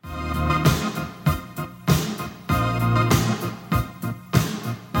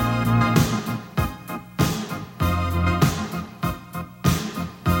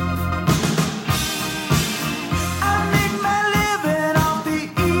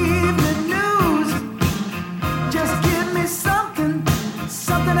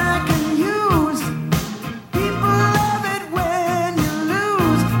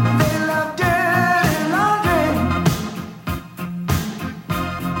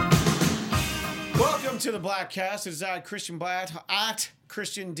to the Bladtcast. It's Christian Blatt at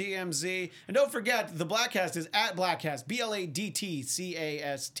Christian DMZ. And don't forget, the Bladtcast is at Bladtcast, BLADTCAST.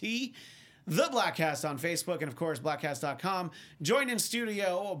 The Bladtcast on Facebook, and of course, Bladtcast.com. Joined in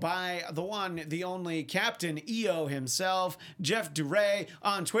studio by the one, the only Captain EO himself, Jeff Duray,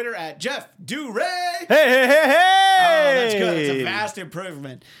 on Twitter at Jeff Duray. Hey! Oh, that's good. It's a vast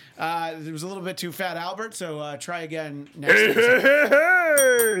improvement. It was a little bit too fat, Albert, so try again next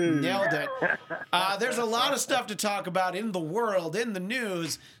time. Nailed it. There's a lot of stuff to talk about in the world, in the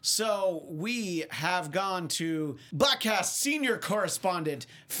news, so we have gone to Bladtcast senior correspondent,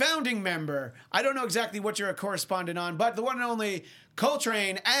 founding member. I don't know exactly what you're a correspondent on, but the one and only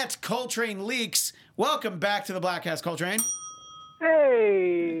Coltrane at Coltrane Leaks. Welcome back to the Bladtcast, Coltrane.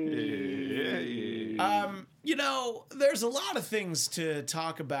 Hey. You know, there's a lot of things to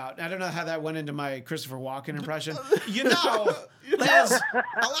talk about. I don't know how that went into my Christopher Walken impression. You know, there's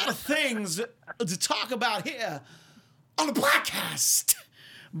a lot of things to talk about here on the Bladtcast.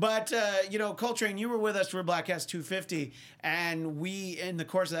 But, you know, Coltrane, you were with us for Bladtcast 250, and we, in the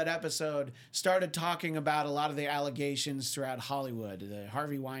course of that episode, started talking about a lot of the allegations throughout Hollywood, the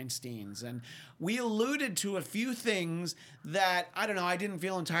Harvey Weinsteins, and we alluded to a few things that, I don't know, I didn't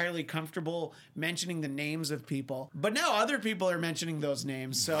feel entirely comfortable mentioning the names of people, but now other people are mentioning those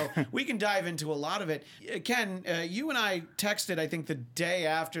names, so we can dive into a lot of it. Ken, you and I texted, I think, the day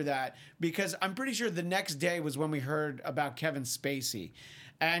after that, because I'm pretty sure the next day was when we heard about Kevin Spacey.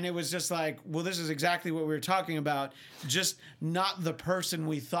 And it was just like, well, this is exactly what we were talking about, just not the person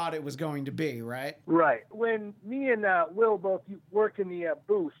we thought it was going to be, right? Right. When me and Will both worked in the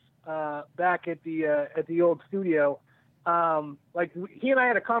booth back at the old studio, like he and I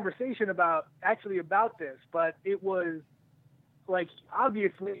had a conversation about this, but it was like,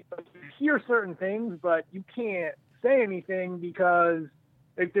 obviously you hear certain things, but you can't say anything because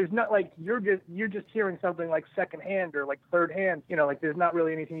like there's not like you're just hearing something like secondhand or like third hand, you know, like there's not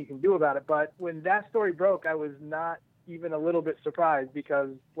really anything you can do about it. But when that story broke, I was not even a little bit surprised because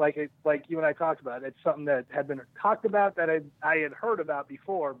like you and I talked about, it's something that had been talked about that I had heard about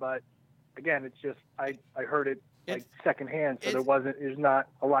before, but again, it's just I heard it like secondhand, so there's not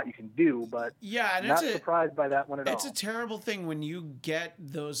a lot you can do, but yeah, and not surprised by that one at all. It's a terrible thing when you get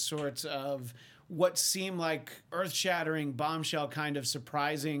those sorts of what seem like earth-shattering, bombshell kind of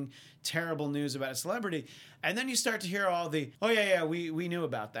surprising, terrible news about a celebrity. And then you start to hear all the, oh, yeah, we knew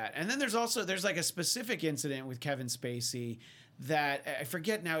about that. And then there's like a specific incident with Kevin Spacey that I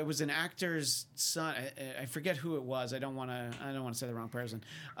forget now. It was an actor's son. I forget who it was. I don't want to say the wrong person.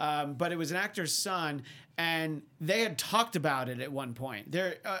 But it was an actor's son, and they had talked about it at one point.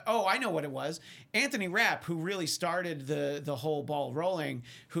 I know what it was. Anthony Rapp, who really started the whole ball rolling,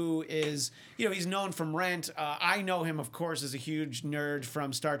 who is, you know, he's known from Rent. I know him, of course, as a huge nerd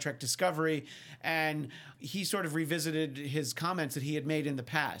from Star Trek Discovery, and he sort of revisited his comments that he had made in the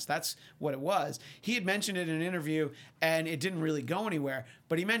past. That's what it was. He had mentioned it in an interview, and it didn't really go anywhere.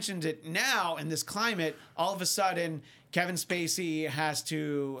 But he mentioned it now in this climate. All of a sudden, Kevin Spacey has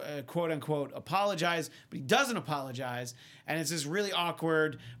to, quote unquote, apologize, but he doesn't apologize. And it's this really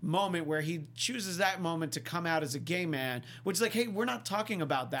awkward moment where he chooses that moment to come out as a gay man, which is like, hey, we're not talking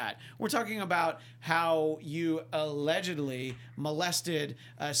about that. We're talking about how you allegedly molested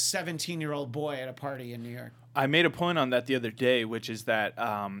a 17-year-old boy at a party in New York. I made a point on that the other day, which is that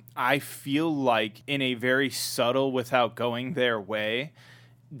I feel like in a very subtle, without going their way,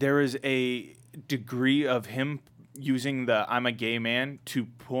 there is a degree of him using the I'm a gay man to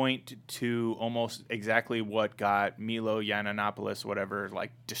point to almost exactly what got Milo Yiannopoulos, whatever,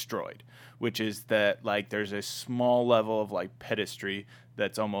 like destroyed, which is that like there's a small level of like pedestry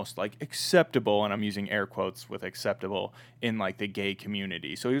that's almost like acceptable, and I'm using air quotes with acceptable, in like the gay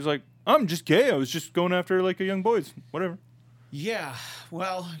community. So he was like, I'm just gay. I was just going after like a young boys, whatever. Yeah,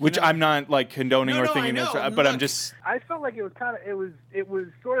 well, which I'm not like condoning or thinking this, but I'm just. I felt like it was kind of it was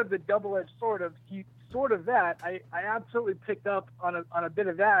sort of the double-edged sword of sort of that. I absolutely picked up on a bit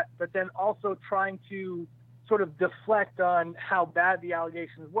of that, but then also trying to sort of deflect on how bad the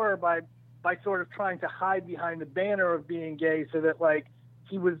allegations were by sort of trying to hide behind the banner of being gay, so that like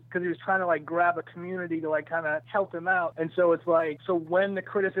because he was trying to like grab a community to like kind of help him out. And so it's like, so when the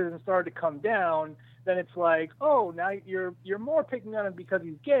criticism started to come down, then it's like, oh, now you're more picking on him because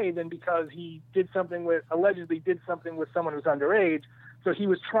he's gay than because he allegedly did something with someone who's underage. So he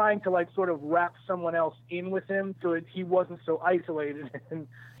was trying to like sort of wrap someone else in with him so that he wasn't so isolated. And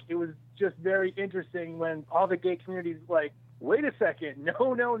it was just very interesting when all the gay communities like, wait a second,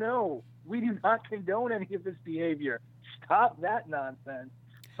 no, we do not condone any of this behavior. Stop that nonsense.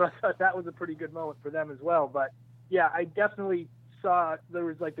 So I thought that was a pretty good moment for them as well. But yeah, I definitely saw there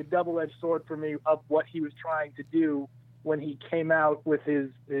was like the double-edged sword for me of what he was trying to do when he came out with his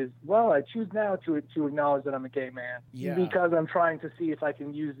well, I choose now to acknowledge that I'm a gay man, because I'm trying to see if I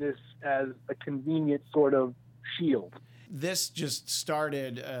can use this as a convenient sort of shield. This just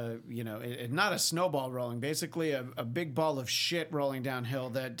started, not a snowball rolling, basically a big ball of shit rolling downhill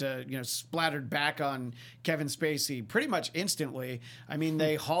that, splattered back on Kevin Spacey pretty much instantly. I mean,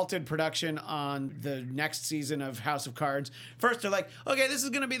 they halted production on the next season of House of Cards. First, they're like, okay, this is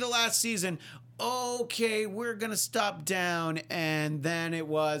going to be the last season. Okay, we're going to stop down. And then it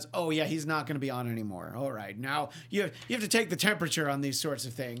was, oh, yeah, he's not going to be on anymore. All right, now you have to take the temperature on these sorts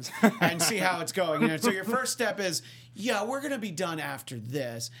of things and see how it's going. So your first step is, yeah, we're going to be done after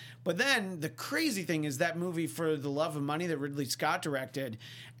this. But then the crazy thing is that movie For the Love of Money that Ridley Scott directed,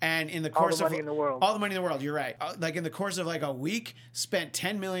 and in the course of... All the Money in the World. All the Money in the World, you're right. Like in the course of like a week, spent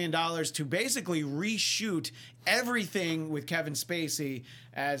 $10 million to basically reshoot everything with Kevin Spacey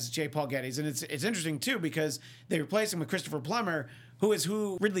as J. Paul Getty. And it's interesting, too, because they replaced him with Christopher Plummer, who is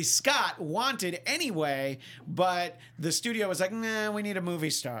who Ridley Scott wanted anyway, but the studio was like, nah, we need a movie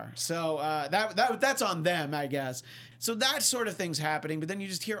star. So that's on them, I guess. So that sort of thing's happening, but then you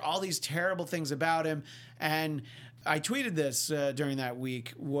just hear all these terrible things about him, and I tweeted this during that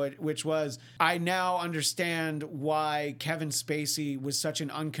week, which was, I now understand why Kevin Spacey was such an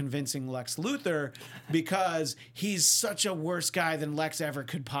unconvincing Lex Luthor, because he's such a worse guy than Lex ever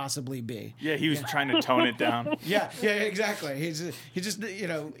could possibly be. Yeah, he was trying to tone it down. Yeah, exactly. He just,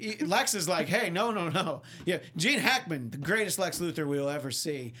 Lex is like, hey, no. Yeah, Gene Hackman, the greatest Lex Luthor we'll ever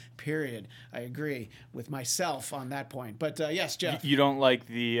see, period. I agree with myself on that point. But yes, Jeff. You don't like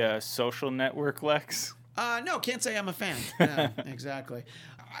the Social Network Lex? No, can't say I'm a fan. No, exactly.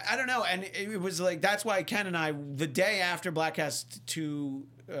 I don't know. And it was like, that's why Ken and I, the day after Bladtcast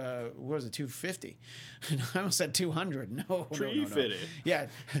 250? I almost said 200. No. 350. Yeah.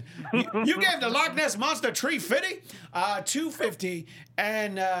 You gave the Loch Ness Monster 350? 250.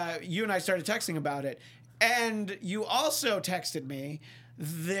 And you and I started texting about it. And you also texted me,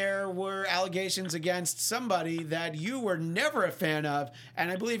 there were allegations against somebody that you were never a fan of. And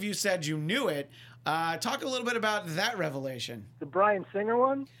I believe you said you knew it. Talk a little bit about that revelation. The Bryan Singer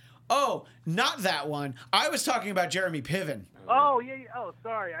one? Oh, not that one. I was talking about Jeremy Piven. Oh, yeah. Oh,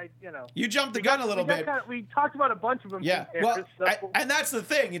 sorry. You jumped the gun a little bit. We talked about a bunch of them. Yeah. Well, and that's the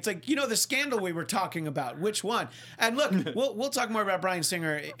thing. It's like, the scandal we were talking about. Which one? And look, we'll talk more about Bryan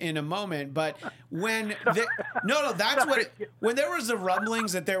Singer in a moment. But when when there was the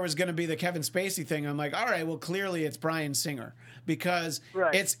rumblings that there was going to be the Kevin Spacey thing, I'm like, all right, well, clearly it's Bryan Singer, because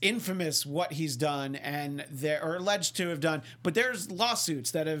it's infamous what he's done and or alleged to have done. But there's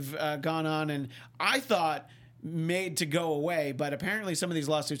lawsuits that have gone on, and I thought made to go away, but apparently some of these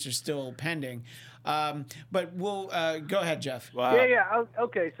lawsuits are still pending. But we'll go ahead, Jeff. Wow. Yeah.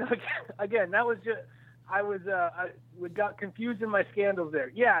 Okay. So again, that was just I got confused in my scandals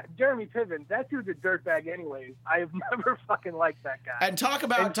there. Yeah, Jeremy Piven, that dude's a dirtbag anyways. I have never fucking liked that guy. And talk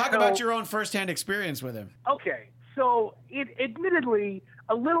about your own firsthand experience with him. Okay. So admittedly,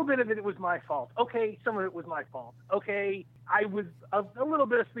 a little bit of it was my fault. Okay, some of it was my fault. Okay, I was a little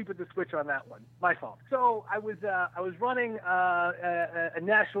bit asleep at the switch on that one. My fault. So I was running a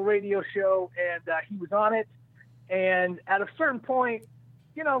national radio show, and he was on it. And at a certain point,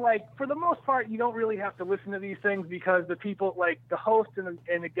 for the most part, you don't really have to listen to these things, because the people, like the host and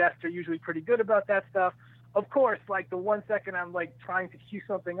the guests, are usually pretty good about that stuff. Of course, like the 1 second I'm like trying to cue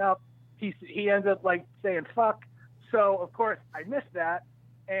something up, he ends up like saying fuck. So, of course, I missed that,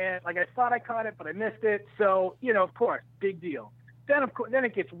 and, I thought I caught it, but I missed it. So, of course, big deal. Then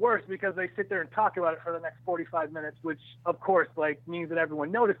it gets worse, because they sit there and talk about it for the next 45 minutes, which, of course, means that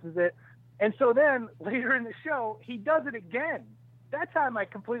everyone notices it. And so then, later in the show, he does it again. That time I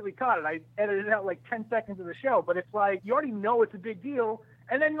completely caught it. I edited out 10 seconds of the show, but it's you already know it's a big deal,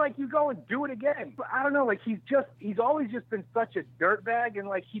 and then, you go and do it again. But I don't know, he's always just been such a dirtbag, and,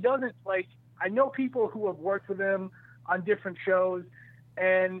 he doesn't, I know people who have worked with him on different shows,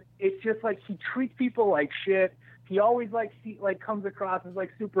 and it's just he treats people like shit. He always comes across as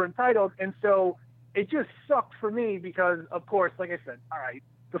super entitled, and so it just sucked for me, because of course, like I said, all right,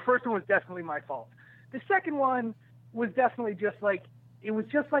 the first one was definitely my fault. The second one was definitely just it was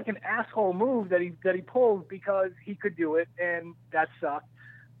just an asshole move that he pulled, because he could do it, and that sucked.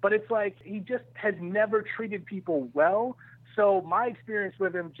 But it's he just has never treated people well, so my experience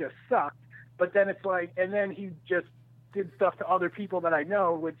with him just sucked. But then it's and then he just did stuff to other people that I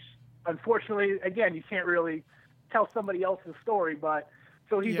know, which unfortunately, again, you can't really tell somebody else's story. But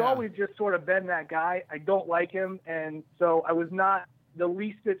so he's always just sort of been that guy. I don't like him. And so I was not the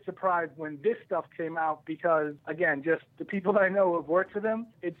least bit surprised when this stuff came out because, again, just the people that I know who have worked for them,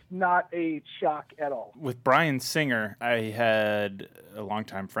 it's not a shock at all. With Bryan Singer, I had a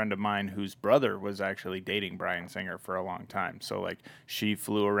longtime friend of mine whose brother was actually dating Bryan Singer for a long time. So, like, she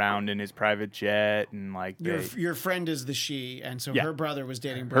flew around in his private jet and, like... Your friend is the she, and so her brother was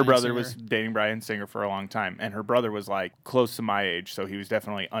dating Bryan Singer. Her brother was dating Bryan Singer for a long time, and her brother was, like, close to my age, so he was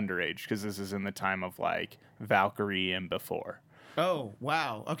definitely underage, because this is in the time of, like, Valkyrie and before. Oh,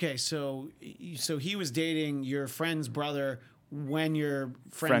 wow. Okay, so he was dating your friend's brother when your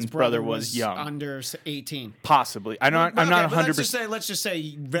friend's brother was young, under 18. Possibly. I'm not 100%. Let's just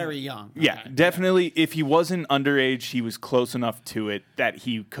say very young. Yeah, okay. Definitely. If he wasn't underage, he was close enough to it that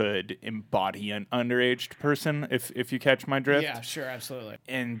he could embody an underage person. If you catch my drift. Yeah, sure, absolutely.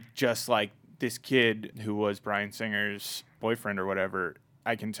 And just like this kid who was Bryan Singer's boyfriend or whatever,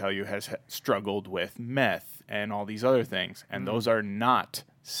 I can tell you has struggled with meth and all these other things, and those are not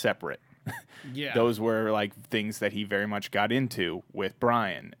separate. Yeah, those were like things that he very much got into with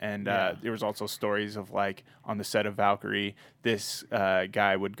Bryan, and there was also stories of like on the set of Valkyrie, this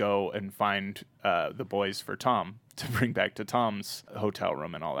guy would go and find the boys for Tom to bring back to Tom's hotel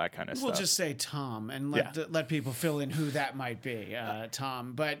room and all that kind of stuff. We'll just say Tom and let people fill in who that might be,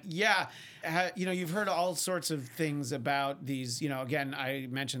 Tom. But yeah, you've heard all sorts of things about these. Again, I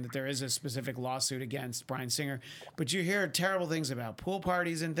mentioned that there is a specific lawsuit against Bryan Singer, but you hear terrible things about pool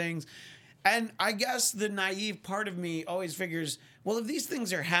parties and things. And I guess the naive part of me always figures, well, if these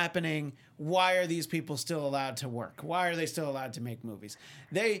things are happening, why are these people still allowed to work? Why are they still allowed to make movies?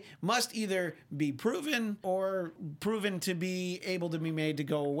 They must either be proven or proven to be able to be made to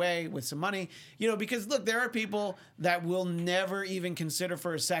go away with some money. Because look, there are people that will never even consider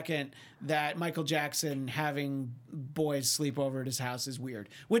for a second that Michael Jackson having boys sleep over at his house is weird.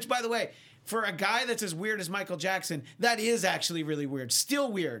 Which, by the way, for a guy that's as weird as Michael Jackson, that is actually really weird.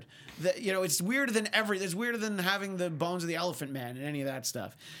 Still weird. It's weirder than It's weirder than having the bones of the Elephant Man and any of that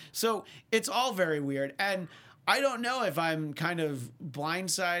stuff. So it's all very weird. And I don't know if I'm kind of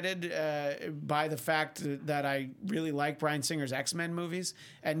blindsided by the fact that I really like Bryan Singer's X-Men movies.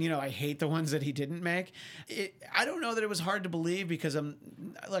 And, I hate the ones that he didn't make. I don't know that it was hard to believe because I don't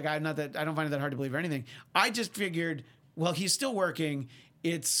find it that hard to believe or anything. I just figured, well, he's still working.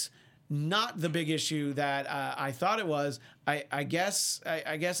 It's not the big issue that I thought it was. I guess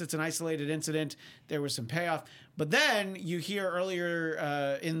it's an isolated incident. There was some payoff. But then you hear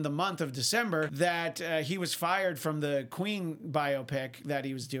earlier in the month of December that he was fired from the Queen biopic that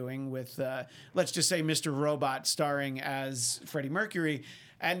he was doing with, let's just say, Mr. Robot starring as Freddie Mercury.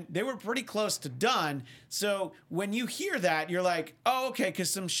 And they were pretty close to done. So when you hear that, you're like, oh, okay, because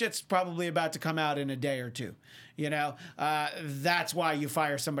some shit's probably about to come out in a day or two. That's why you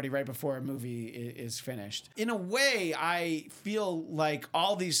fire somebody right before a movie is finished. In a way, I feel like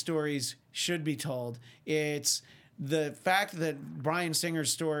all these stories should be told. It's the fact that Bryan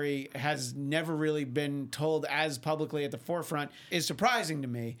Singer's story has never really been told as publicly at the forefront is surprising to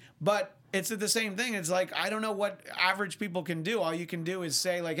me. But it's the same thing. It's like, I don't know what average people can do. All you can do is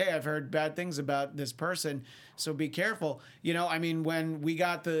say, like, hey, I've heard bad things about this person, so be careful. When we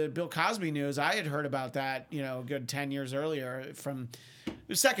got the Bill Cosby news, I had heard about that, a good 10 years earlier from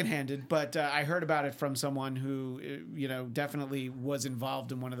secondhanded, but I heard about it from someone who, definitely was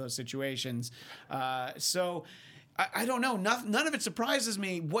involved in one of those situations. So I don't know. None of it surprises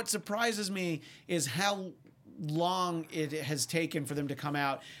me. What surprises me is how long it has taken for them to come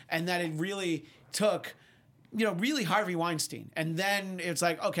out, and that it really took, really Harvey Weinstein. And then it's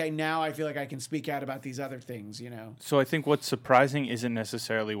like, okay, now I feel like I can speak out about these other things, So I think what's surprising isn't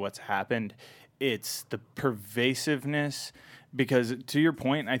necessarily what's happened. It's the pervasiveness. Because to your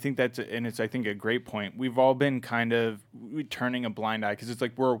point, I think it's a great point. We've all been kind of turning a blind eye because it's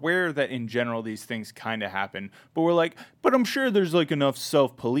like we're aware that in general these things kind of happen, but we're like, but I'm sure there's like enough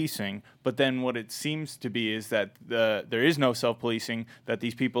self-policing. But then what it seems to be is that there is no self-policing, that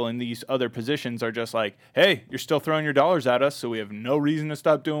these people in these other positions are just like, hey, you're still throwing your dollars at us, so we have no reason to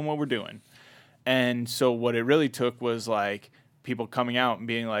stop doing what we're doing. And so what it really took was like people coming out and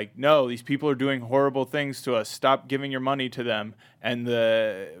being like, no, these people are doing horrible things to us. Stop giving your money to them. And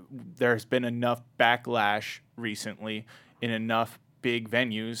there's been enough backlash recently in enough big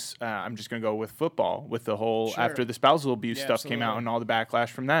venues. I'm just going to go with football, with the whole after the spousal abuse stuff came out and all the backlash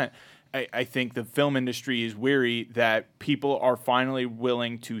from that. I think the film industry is weary that people are finally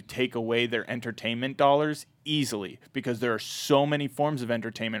willing to take away their entertainment dollars easily, because there are so many forms of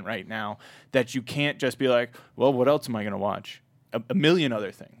entertainment right now that you can't just be like, well, what else am I going to watch? A million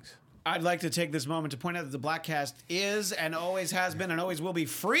other things. I'd like to take this moment to point out that the Bladtcast is and always has been and always will be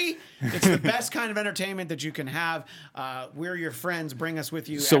free. It's the best kind of entertainment that you can have. We're your friends. Bring us with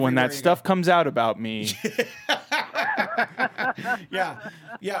you. So when that you stuff comes out about me,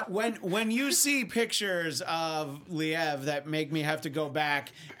 yeah. When you see pictures of Liev that make me have to go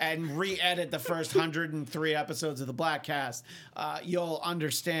back and re-edit the first 103 episodes of the Bladtcast, you'll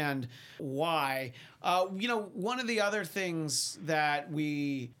understand why. One of the other things that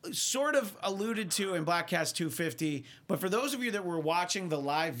we sort of alluded to in Bladtcast 250, but for those of you that were watching the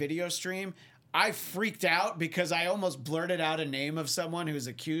live video stream, I freaked out because I almost blurted out a name of someone who was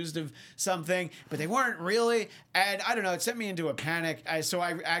accused of something, but they weren't really. And I don't know, it sent me into a panic. So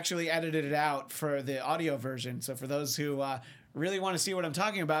I actually edited it out for the audio version. So for those who really want to see what I'm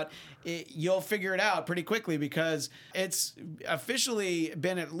talking about, you'll figure it out pretty quickly because it's officially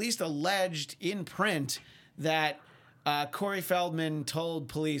been at least alleged in print that Corey Feldman told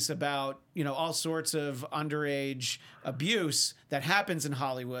police about, all sorts of underage abuse that happens in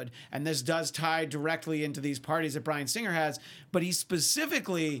Hollywood. And this does tie directly into these parties that Bryan Singer has. But he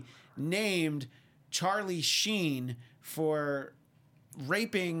specifically named Charlie Sheen for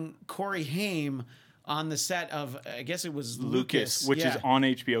raping Corey Haim on the set of, I guess it was Lucas, which is on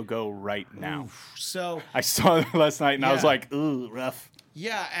HBO Go right now. Oof. So I saw it last night and I was like, ooh, rough.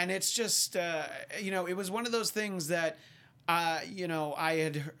 Yeah, and it's just, it was one of those things that, I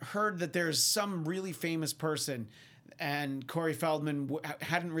had heard that there's some really famous person, and Corey Feldman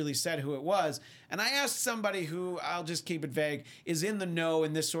hadn't really said who it was. And I asked somebody who, I'll just keep it vague, is in the know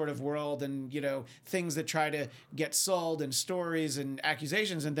in this sort of world and, things that try to get sold and stories and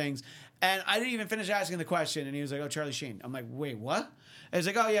accusations and things. And I didn't even finish asking the question, and he was like, oh, Charlie Sheen. I'm like, wait, what? And he's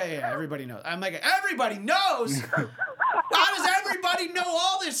like, oh, yeah, everybody knows. I'm like, everybody knows? How does everybody know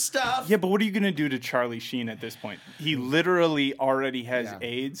all this stuff? Yeah, but what are you going to do to Charlie Sheen at this point? He literally already has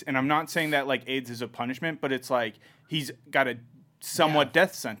AIDS, and I'm not saying that, like, AIDS is a punishment, but it's like he's got a somewhat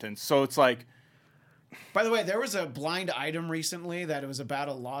death sentence. So it's like... By the way, there was a blind item recently that it was about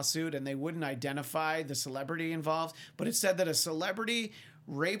a lawsuit, and they wouldn't identify the celebrity involved, but it said that a celebrity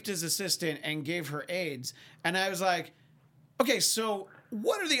raped his assistant and gave her AIDS. And I was like, okay, so...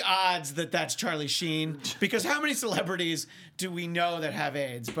 what are the odds that that's Charlie Sheen? Because how many celebrities do we know that have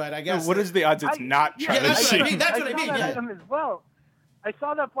AIDS? But I guess... what is the odds it's not Charlie Sheen? That's what I mean. That item as well. I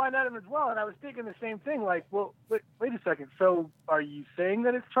saw that blind item as well, and I was thinking the same thing. Like, well, wait a second. So are you saying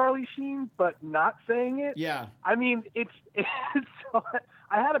that it's Charlie Sheen, but not saying it? Yeah. I mean, it's so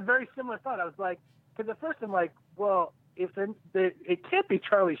I had a very similar thought. I was like, because at first I'm like, well, it can't be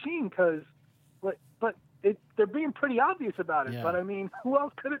Charlie Sheen because... But they're being pretty obvious about it. Yeah. But, I mean, who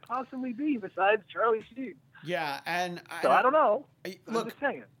else could it possibly be besides Charlie Sheen? Yeah, and... I don't know. Look, I'm just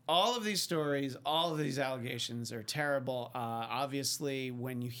saying. All of these stories, all of these allegations are terrible. Obviously,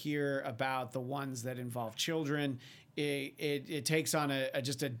 when you hear about the ones that involve children, it takes on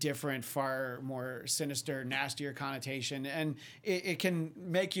just a different, far more sinister, nastier connotation, and it can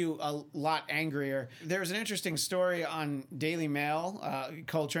make you a lot angrier. There's an interesting story on Daily Mail,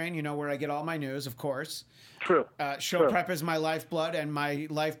 Coltrane, where I get all my news, of course. True. Show prep is my lifeblood, and my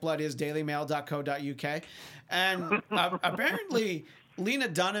lifeblood is dailymail.co.uk. And apparently... Lena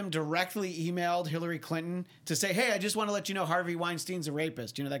Dunham directly emailed Hillary Clinton to say, hey, I just want to let you know Harvey Weinstein's a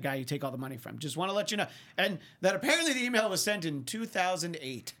rapist. That guy you take all the money from. Just want to let you know. And that apparently the email was sent in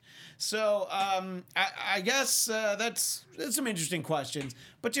 2008. So I guess that's some interesting questions.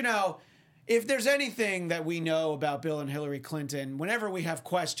 But, if there's anything that we know about Bill and Hillary Clinton, whenever we have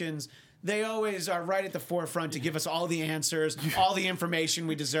questions, they always are right at the forefront to give us all the answers, all the information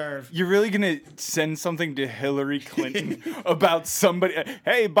we deserve. You're really going to send something to Hillary Clinton about somebody?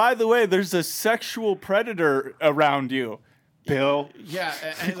 Hey, by the way, there's a sexual predator around you. Bill. Yeah,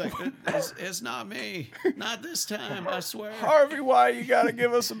 and he's like, it's not me. Not this time, I swear. Harvey, why you got to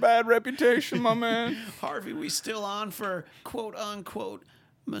give us a bad reputation, my man? Harvey, we still on for quote-unquote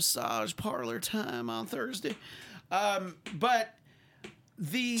massage parlor time on Thursday. But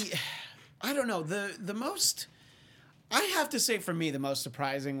I don't know, the most, I have to say for me, the most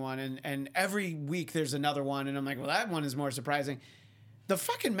surprising one, and every week there's another one, and I'm like, well, that one is more surprising. The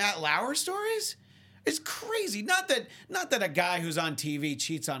fucking Matt Lauer stories is crazy. Not that a guy who's on TV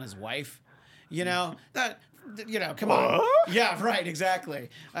cheats on his wife, come on. Yeah, right, exactly.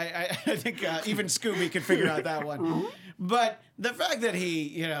 I think even Scooby could figure out that one. But the fact that he,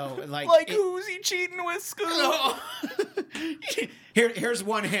 who's he cheating with, Scooby? Here's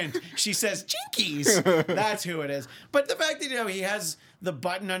one hint. She says, Jinkies. That's who it is. But the fact that, he has the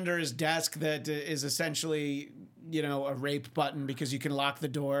button under his desk that is essentially, a rape button because you can lock the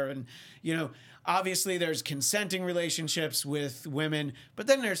door. And, obviously there's consenting relationships with women, but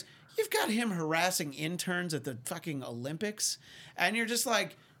then you've got him harassing interns at the fucking Olympics. And you're just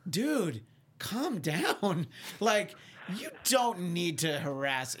like, dude, calm down. Like, you don't need to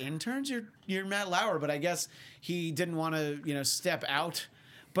harass interns. You're Matt Lauer, but I guess he didn't want to, step out.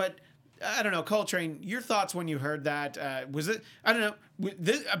 But I don't know, Coltrane, your thoughts when you heard that? Was it, I don't know,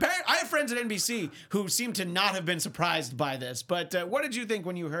 I have friends at NBC who seem to not have been surprised by this, but what did you think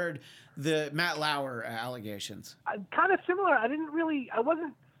when you heard the Matt Lauer allegations? Kind of similar. I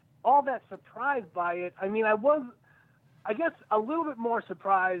wasn't all that surprised by it. I mean, I guess, a little bit more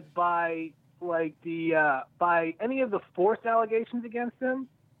surprised by, like, by any of the forced allegations against him.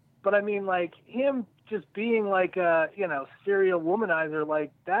 But I mean, like, him just being like a, serial womanizer,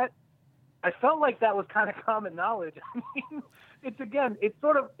 like that, I felt like that was kind of common knowledge. I mean,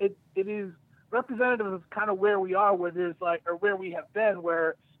 it is representative of kind of where we are, where there's like, or where we have been,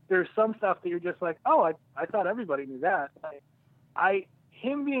 where there's some stuff that you're just like, oh, I thought everybody knew that.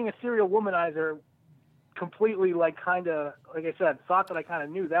 Him being a serial womanizer, completely, like, kind of, like I said, thought that I kind of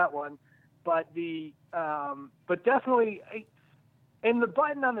knew that one, but but definitely, and the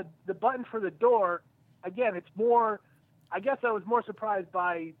button on the button for the door, again, it's more. I guess I was more surprised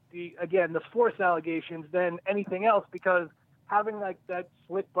by the force allegations than anything else, because having like that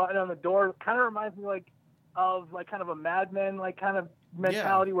slit button on the door kind of reminds me of kind of a Mad Men like kind of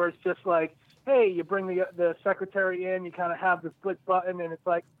mentality, where it's just like, hey, you bring the secretary in, you kind of have the split button, and it's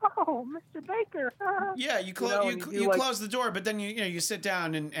like, oh, Mr. Baker. Yeah, you close the door, but then you sit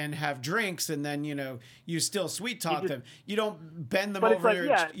down and have drinks, and then you still sweet talk them. You don't bend them over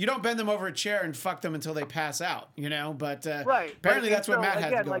you don't bend them over a chair and fuck them until they pass out. But right. Apparently that's what Matt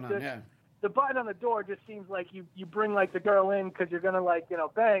has going on. Yeah. The button on the door just seems like you bring like the girl in because you're gonna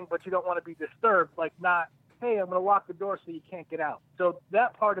bang, but you don't want to be disturbed. Like, not, hey, I'm going to lock the door so you can't get out. So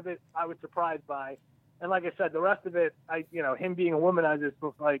that part of it I was surprised by. And like I said, the rest of it, him being a womanizer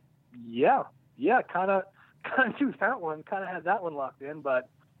was like, yeah, kind of do that one, kind of had that one locked in. But,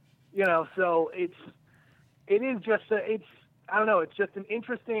 so it is just, I don't know, it's just an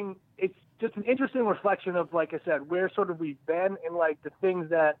interesting reflection of, like I said, where sort of we've been in like the things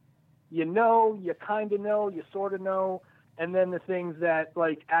that, you kind of know, you sort of know, and then the things that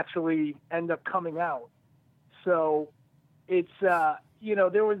like actually end up coming out. So it's, there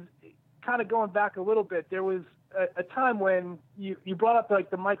was kind of going back a little bit. There was a time when you brought up like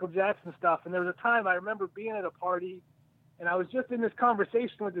the Michael Jackson stuff. And there was a time I remember being at a party and I was just in this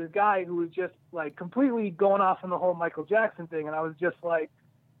conversation with this guy who was just like completely going off on the whole Michael Jackson thing. And I was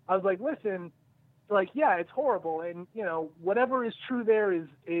like, listen, like, yeah, it's horrible. And, whatever is true there is,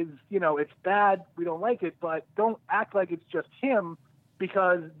 it's bad. We don't like it, but don't act like it's just him,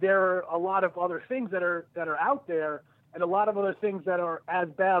 because there are a lot of other things that are out there, and a lot of other things that are as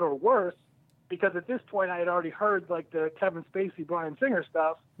bad or worse, because at this point I had already heard like the Kevin Spacey, Bryan Singer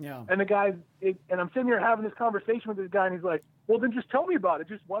stuff. Yeah. And and I'm sitting here having this conversation with this guy, and he's like, well, then just tell me about it.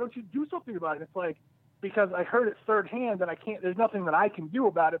 Just, why don't you do something about it? And it's like, because I heard it third hand and there's nothing that I can do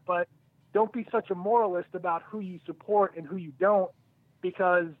about it, but don't be such a moralist about who you support and who you don't,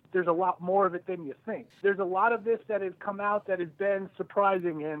 because there's a lot more of it than you think. There's a lot of this that has come out that has been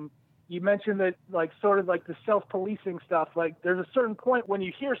surprising. And you mentioned that, like, sort of like the self-policing stuff. Like, there's a certain point when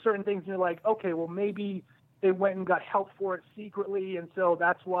you hear certain things and you're like, okay, well, maybe they went and got help for it secretly, and so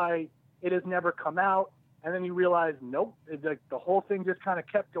that's why it has never come out. And then you realize, nope, the whole thing just kind of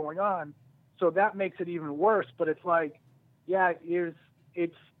kept going on. So that makes it even worse. But it's like, yeah,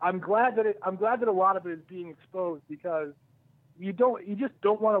 I'm glad that a lot of it is being exposed, because you just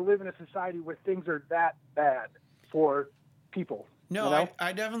don't want to live in a society where things are that bad for people. No,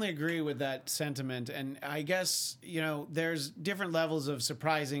 I definitely agree with that sentiment. And I guess, there's different levels of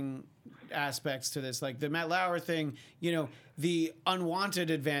surprising aspects to this. Like the Matt Lauer thing, the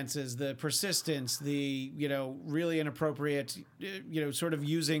unwanted advances, the persistence, the, really inappropriate, sort of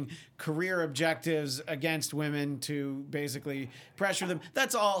using career objectives against women to basically pressure them.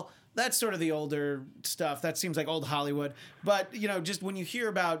 That's sort of the older stuff. That seems like old Hollywood. But, just when you hear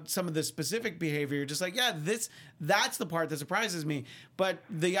about some of the specific behavior, you're just like, yeah, that's the part that surprises me. But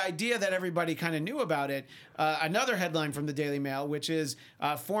the idea that everybody kind of knew about it, another headline from the Daily Mail, which is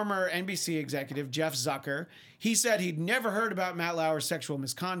former NBC executive Jeff Zucker. He said he'd never heard about Matt Lauer's sexual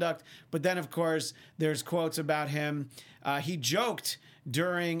misconduct. But then, of course, there's quotes about him. He joked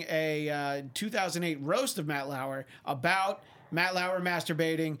during a 2008 roast of Matt Lauer about Matt Lauer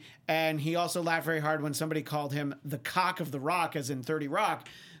masturbating, and he also laughed very hard when somebody called him the cock of the rock, as in 30 Rock.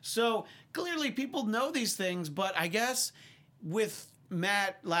 So clearly people know these things, but I guess with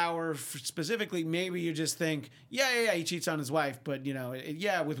Matt Lauer specifically, maybe you just think, yeah, he cheats on his wife, but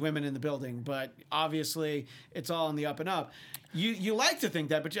with women in the building, but obviously it's all on the up and up. You like to think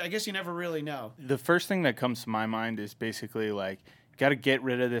that, but I guess you never really know. The first thing that comes to my mind is basically like, got to get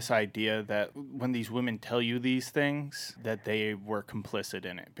rid of this idea that when these women tell you these things, that they were complicit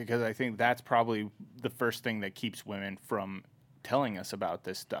in it. Because I think that's probably the first thing that keeps women from telling us about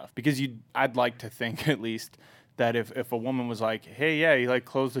this stuff. Because I'd like to think at least that if a woman was like, hey, yeah, he like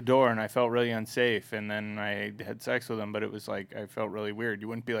closed the door and I felt really unsafe and then I had sex with him, but it was like, I felt really weird. You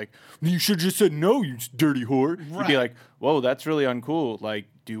wouldn't be like, you should have just said no, you dirty whore. Right. You'd be like, whoa, that's really uncool. Like,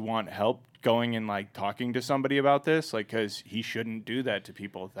 do you want help going and like talking to somebody about this? Like, because he shouldn't do that to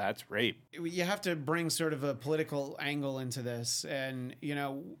people. That's rape. You have to bring sort of a political angle into this. And,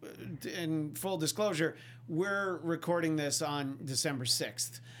 in full disclosure, we're recording this on December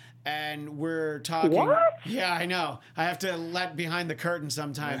 6th. And we're talking. What? Yeah, I know. I have to let behind the curtain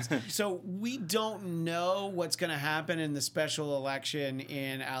sometimes. So we don't know what's going to happen in the special election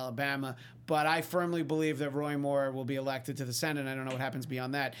in Alabama, but I firmly believe that Roy Moore will be elected to the Senate. I don't know what happens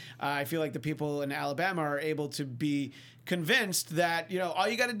beyond that. I feel like the people in Alabama are able to be convinced that, all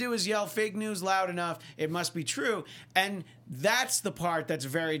you got to do is yell fake news loud enough. It must be true. And that's the part that's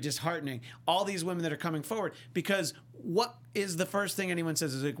very disheartening. All these women that are coming forward, because what is the first thing anyone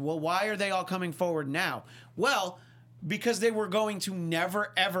says is like, well, why are they all coming forward now? Well, because they were going to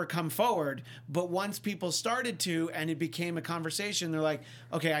never, ever come forward. But once people started to, and it became a conversation, they're like,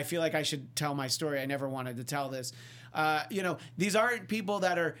 okay, I feel like I should tell my story. I never wanted to tell this. These aren't people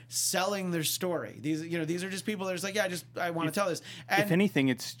that are selling their story. These are just people that are just like, I want to tell this. And if anything,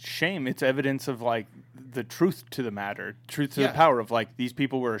 it's shame. It's evidence of like the truth to the matter, truth to the power of like these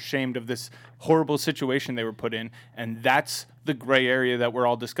people were ashamed of this horrible situation they were put in. And that's the gray area that we're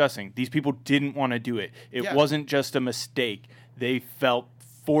all discussing. These people didn't want to do it. It wasn't just a mistake. They felt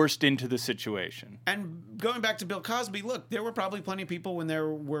forced into the situation. And going back to Bill Cosby, look, there were probably plenty of people when there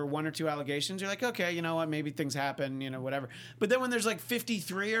were one or two allegations. You're like, okay, you know what, maybe things happen, whatever. But then when there's like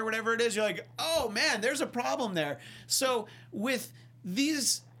 53 or whatever it is, you're like, oh man, there's a problem there. So with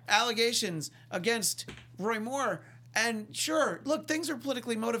these allegations against Roy Moore, and sure, look, things are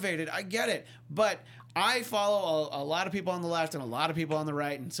politically motivated. I get it. But I follow a lot of people on the left and a lot of people on the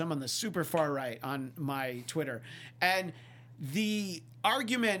right and some on the super far right on my Twitter. And the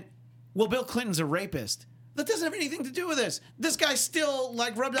argument, well, Bill Clinton's a rapist. That doesn't have anything to do with this. This guy still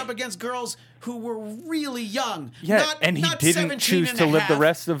rubbed up against girls who were really young. Yeah, and he didn't choose to live the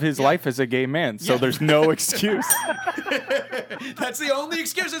rest of his life as a gay man, so there's no excuse. That's the only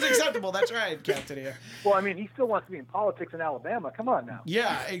excuse that's acceptable. That's right, Captain here. Well, I mean, he still wants to be in politics in Alabama. Come on now.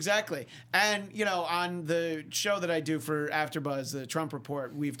 Yeah, exactly. And, on the show that I do for AfterBuzz, the Trump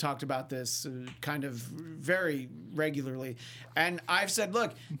Report, we've talked about this kind of very regularly. And I've said,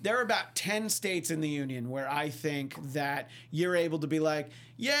 look, there are about 10 states in the union where I think that you're able to be like,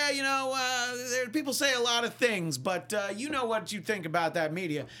 yeah, people say a lot of things, but you know what you think about that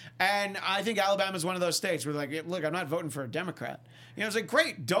media. And I think Alabama's one of those states where like, look, I'm not voting for a Democrat. It's like,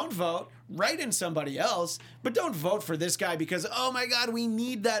 great, don't vote, write in somebody else, but don't vote for this guy because, oh my God, we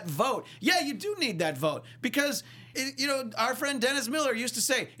need that vote. Yeah, you do need that vote because, our friend Dennis Miller used to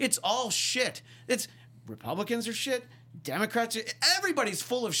say, it's all shit. It's Republicans are shit. Democrats, everybody's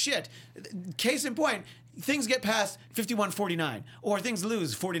full of shit. Case in point, things get passed 51-49 or things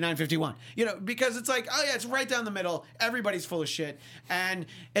lose 49-51, because it's like, oh yeah, it's right down the middle. Everybody's full of shit. And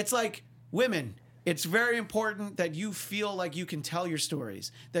it's like women, it's very important that you feel like you can tell your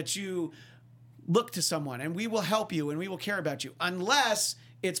stories, that you look to someone and we will help you and we will care about you unless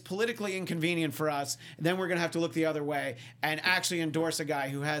it's politically inconvenient for us. Then we're going to have to look the other way and actually endorse a guy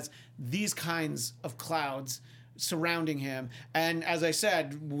who has these kinds of clouds surrounding him. And as I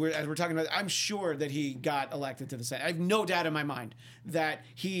said, as we're talking about, I'm sure that he got elected to the Senate. I have no doubt in my mind that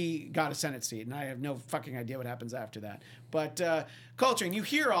he got a Senate seat, and I have no fucking idea what happens after that. But Coltrane, you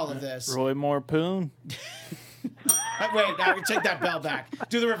hear all of this. Roy Moore Poon. Wait, now we take that bell back.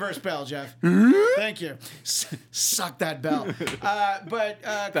 Do the reverse bell, Jeff. Thank you. Suck that bell. That's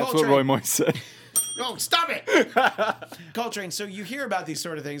Coltrane, what Roy Moore said. Oh, stop it! Coltrane, so you hear about these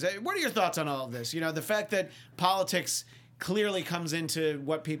sort of things. What are your thoughts on all of this? The fact that politics clearly comes into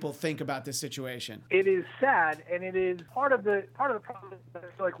what people think about this situation. It is sad, and it is part of the problem that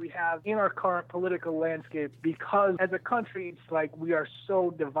I feel like we have in our current political landscape, because as a country, it's like we are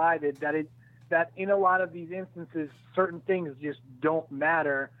so divided that in a lot of these instances, certain things just don't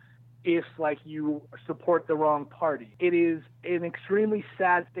matter if you support the wrong party. It is an extremely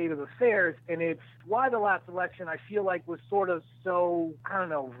sad state of affairs, and it's why the last election I feel like was sort of so,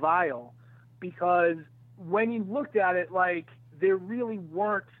 vile, because when you looked at it, there really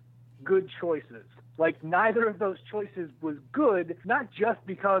weren't good choices. Like, neither of those choices was good, not just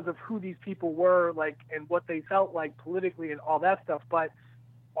because of who these people were, like, and what they felt like politically and all that stuff, but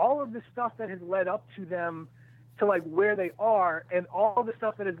all of the stuff that has led up to them, to like where they are, and all the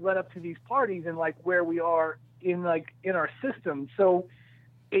stuff that has led up to these parties and like where we are in our system. So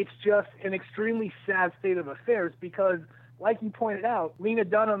it's just an extremely sad state of affairs because, like you pointed out, Lena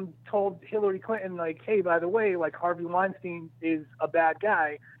Dunham told Hillary Clinton, like, hey, by the way, like, Harvey Weinstein is a bad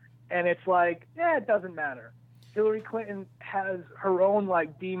guy. And it's like, it doesn't matter. Hillary Clinton has her own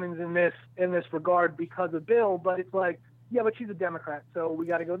like demons in this regard because of Bill, but it's like, yeah, but she's a Democrat, so we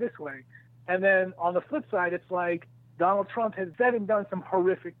got to go this way. And then on the flip side, it's like Donald Trump has said and done some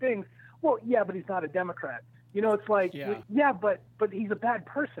horrific things. Well, yeah, but he's not a Democrat. You know, it's like, yeah, but he's a bad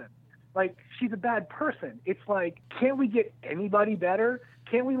person. Like, she's a bad person. It's like, can't we get anybody better?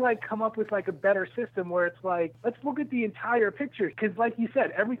 Can't we like come up with like a better system where it's like, let's look at the entire picture? Because like you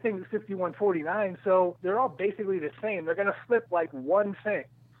said, everything's 51-49, so they're all basically the same. They're going to flip like one thing.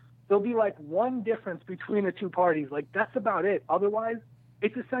 There'll be like one difference between the two parties. Like, that's about it. Otherwise,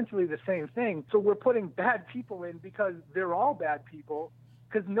 it's essentially the same thing. So we're putting bad people in because they're all bad people,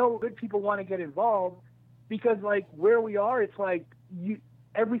 because no good people want to get involved, because like where we are, it's like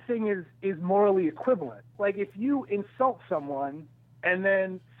everything is morally equivalent. Like, if you insult someone and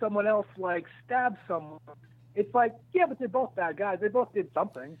then someone else like stabs someone, it's like, yeah, but they're both bad guys. They both did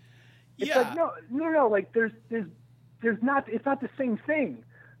something. It's like, no. Like, there's not. It's not the same thing.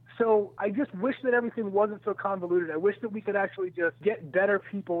 So I just wish that everything wasn't so convoluted. I wish that we could actually just get better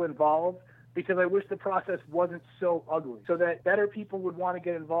people involved, because I wish the process wasn't so ugly, so that better people would want to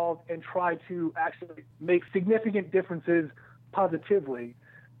get involved and try to actually make significant differences positively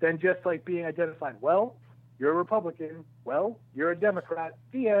than just like being identified. Well, you're a Republican. Well, you're a Democrat.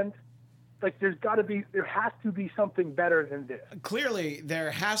 The end. Like, there has to be something better than this. Clearly,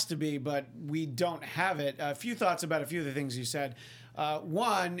 there has to be, but we don't have it. A few thoughts about a few of the things you said.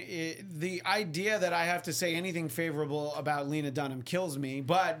 One, the idea that I have to say anything favorable about Lena Dunham kills me.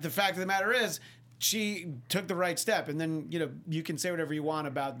 But the fact of the matter is, she took the right step. And then, you can say whatever you want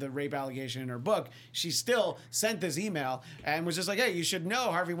about the rape allegation in her book. She still sent this email and was just like, hey, you should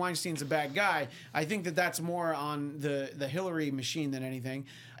know Harvey Weinstein's a bad guy. I think that that's more on the Hillary machine than anything.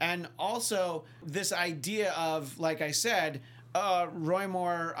 And also this idea of, like I said, Roy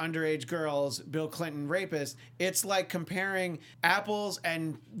Moore, underage girls, Bill Clinton, rapist. It's like comparing apples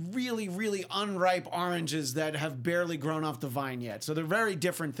and really, really unripe oranges that have barely grown off the vine yet. So they're very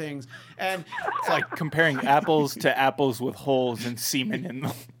different things. And it's like comparing apples to apples with holes and semen in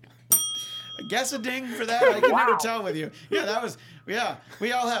them. Guess a ding for that. I can never tell with you. Yeah,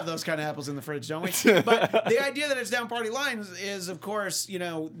 we all have those kind of apples in the fridge, don't we? But the idea that it's down party lines is, of course,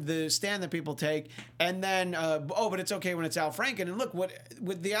 the stand that people take. And then, but it's okay when it's Al Franken. And look,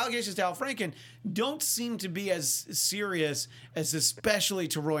 with the allegations to Al Franken don't seem to be as serious as especially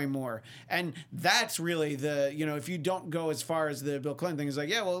to Roy Moore. And that's really if you don't go as far as the Bill Clinton thing, is like,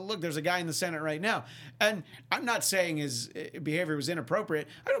 yeah, well, look, there's a guy in the Senate right now. And I'm not saying his behavior was inappropriate.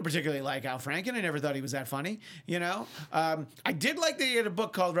 I don't particularly like Al Franken. I never thought he was that funny, I did like that he had a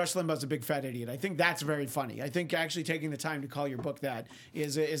book called Rush Limbaugh's a Big Fat Idiot. I think that's very funny. I think actually taking the time to call your book that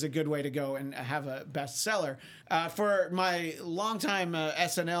is a good way to go and have a bestseller. For my longtime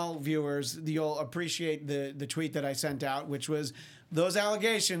SNL viewers, you'll appreciate the tweet that I sent out, which was, those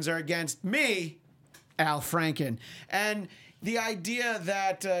allegations are against me, Al Franken. And the idea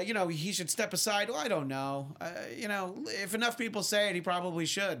that, he should step aside, well, I don't know. If enough people say it, he probably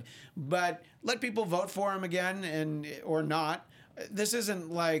should. But let people vote for him again or not. This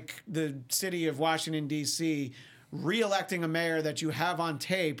isn't like the city of Washington, D.C., re-electing a mayor that you have on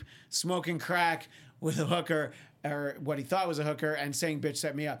tape smoking crack with a hooker, or what he thought was a hooker, and saying, bitch,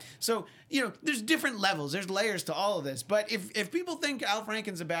 set me up. So, there's different levels. There's layers to all of this. But if people think Al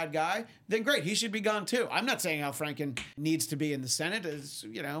Franken's a bad guy, then great. He should be gone, too. I'm not saying Al Franken needs to be in the Senate.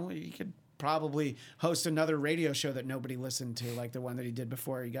 He could probably host another radio show that nobody listened to, like the one that he did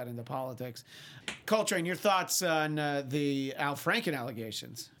before he got into politics. Coltrane, your thoughts on the Al Franken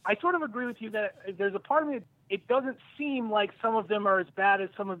allegations? I sort of agree with you that there's a part of me, it doesn't seem like some of them are as bad as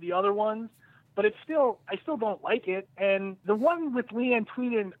some of the other ones, but I still don't like it. And the one with Leanne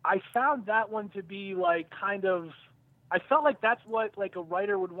Tweeden, I found that one to be like kind of, I felt like that's what like a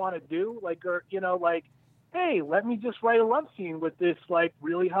writer would want to do, like, or hey, let me just write a love scene with this like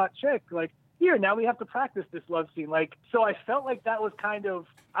really hot chick. Like, here, now we have to practice this love scene. Like, so I felt like that was kind of,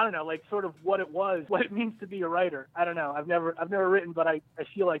 I don't know, like sort of what it means to be a writer. I don't know. I've never written, but I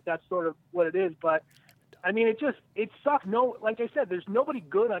feel like that's sort of what it is. But I mean, it sucks. No, like I said, there's nobody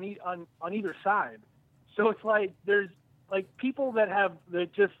good on either side. So it's like there's like people that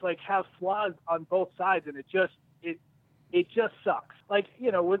just like have flaws on both sides, and it just sucks. Like,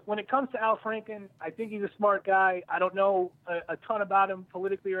 you know, when it comes to Al Franken, I think he's a smart guy. I don't know a ton about him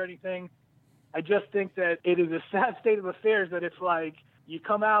politically or anything. I just think that it is a sad state of affairs that it's like you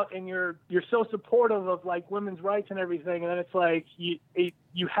come out and you're so supportive of like women's rights and everything, and then it's like you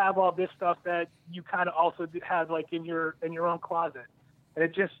have all this stuff that you kind of also have like in your own closet, and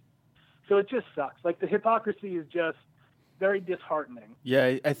it just sucks. Like the hypocrisy is just very disheartening.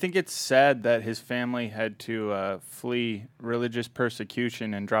 Yeah, I think it's sad that his family had to flee religious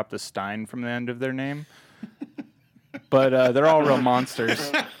persecution and drop the Stein from the end of their name. But they're all real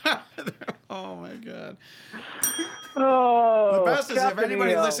monsters. Oh my God. Oh, the best is if Captain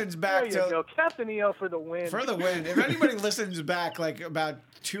anybody EO. listens back there you to go. Captain EO for the win. For the win. If anybody listens back like about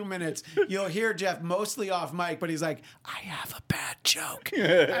 2 minutes, you'll hear Jeff mostly off mic, but he's like, I have a bad joke.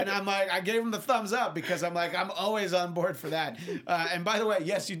 And I'm like, I gave him the thumbs up because I'm like, I'm always on board for that. And by the way,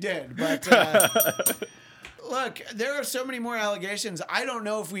 yes, you did. But look, there are so many more allegations. I don't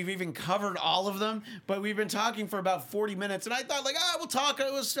know if we've even covered all of them, but we've been talking for about 40 minutes. And I thought, like,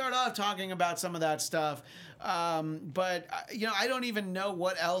 we'll start off talking about some of that stuff. But you know, I don't even know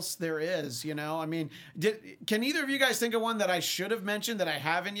what else there is, you know. I mean, can either of you guys think of one that I should have mentioned that I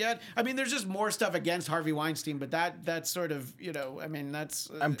haven't yet? I mean, there's just more stuff against Harvey Weinstein, but that's sort of, you know, I mean, that's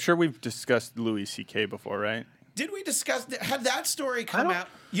I'm sure we've discussed Louis C.K. before, right? Did we discuss? Had that story come out?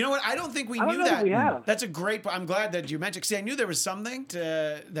 You know what? I don't think we knew know that. if we have. That's a great. I'm glad that you mentioned. See, I knew there was something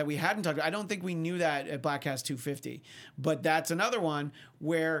that we hadn't talked about. I don't think we knew that at Bladtcast 250. But that's another one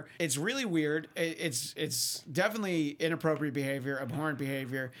where it's really weird. It's definitely inappropriate behavior, abhorrent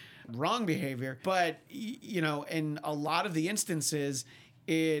behavior, wrong behavior. But you know, in a lot of the instances,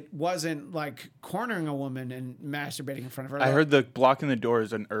 it wasn't like cornering a woman and masturbating in front of her. I heard the blocking the door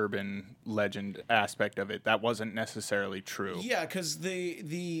is an urban legend aspect of it. That wasn't necessarily true. Yeah, because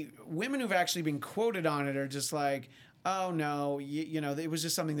the women who've actually been quoted on it are just like, oh no, you know, it was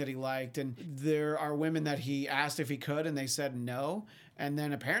just something that he liked. And there are women that he asked if he could, and they said no. And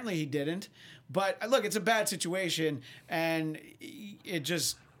then apparently he didn't. But look, it's a bad situation, and it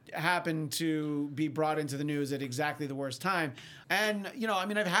just happened to be brought into the news at exactly the worst time. And, you know, I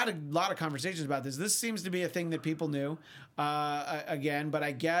mean, I've had a lot of conversations about this. This seems to be a thing that people knew, again, but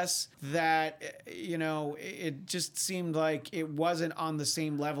I guess that, you know, it just seemed like it wasn't on the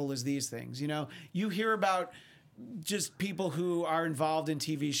same level as these things. You know, you hear about just people who are involved in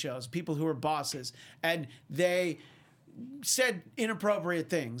TV shows, people who are bosses, and they said inappropriate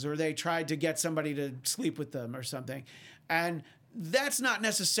things, or they tried to get somebody to sleep with them or something. And that's not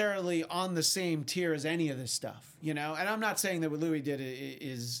necessarily on the same tier as any of this stuff, you know. And I'm not saying that what Louis did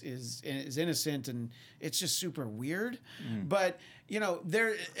is innocent, and it's just super weird. But you know,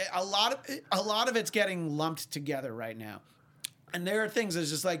 there a lot of it's getting lumped together right now, and there are things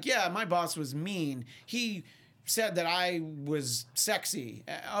that's just like, yeah, my boss was mean. He said that I was sexy.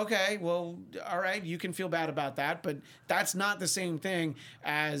 Okay, well, all right, you can feel bad about that, but that's not the same thing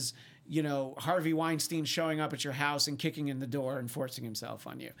as, you know, Harvey Weinstein showing up at your house and kicking in the door and forcing himself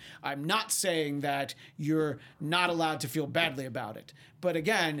on you. I'm not saying that you're not allowed to feel badly about it. But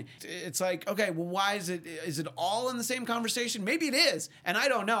again, it's like, okay, well, why is it all in the same conversation? Maybe it is, and I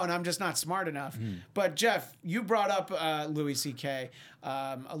don't know, and I'm just not smart enough. But Jeff, you brought up Louis C.K.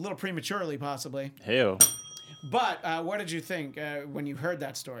 A little prematurely, possibly. Hey-o. But what did you think when you heard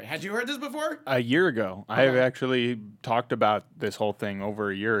that story? Had you heard this before? A year ago. I have actually talked about this whole thing over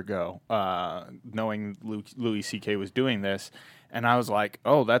a year ago, knowing Louis C.K. was doing this. And I was like,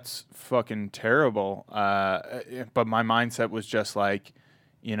 oh, that's fucking terrible. But my mindset was just like,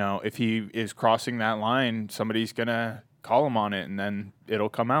 you know, if he is crossing that line, somebody's going to call him on it, and then it'll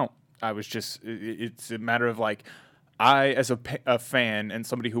come out. I was just, it's a matter of like, I, as a fan and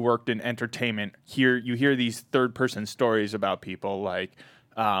somebody who worked in entertainment, you hear these third-person stories about people. Like,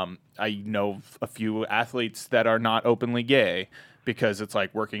 I know a few athletes that are not openly gay because it's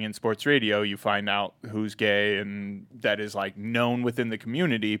like working in sports radio. You find out who's gay, and that is like known within the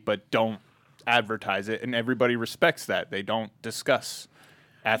community, but don't advertise it, and everybody respects that. They don't discuss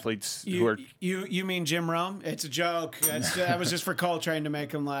athletes who are. You mean Jim Rome? It's a joke. That was just for Coltrane to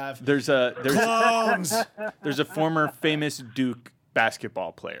make him laugh. There's Clones. There's a former famous Duke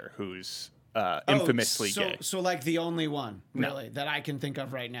basketball player who's infamously gay. So like the only one really that I can think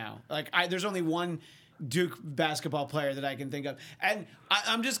of right now. Like there's only one Duke basketball player that I can think of, and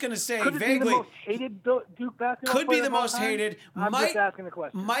I'm just gonna say Could it vaguely. be the most hated Duke basketball Could be player the of all most time? hated. I'm just asking the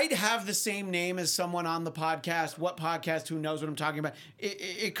question. Might have the same name as someone on the podcast. What podcast? Who knows what I'm talking about?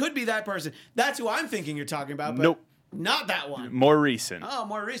 It could be that person. That's who I'm thinking you're talking about. But Nope. Not that one. More recent. Oh,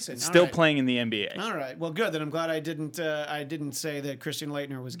 more recent. Still All right. playing in the NBA. All right. Well, good. Then I'm glad I didn't say that Christian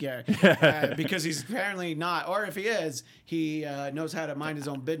Laettner was gay because he's apparently not. Or if he is, he knows how to mind his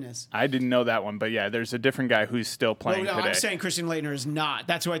own business. I didn't know that one, but yeah, there's a different guy who's still playing no, today. I'm saying Christian Laettner is not.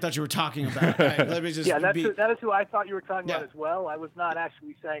 That's who I thought you were talking about. Right, let me just that is who I thought you were talking about as well. I was not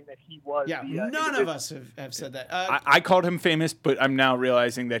actually saying that he was. Yeah, none of us have said that. I called him famous, but I'm now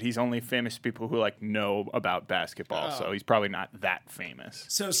realizing that he's only famous to people who know about basketball. So he's probably not that famous.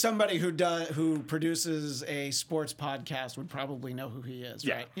 So somebody who produces a sports podcast would probably know who he is,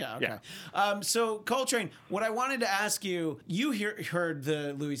 right? Yeah. Okay. Yeah. So Coltrane, what I wanted to ask you, heard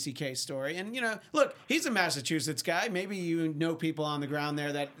the Louis C.K. story, and look, he's a Massachusetts guy. Maybe you know people on the ground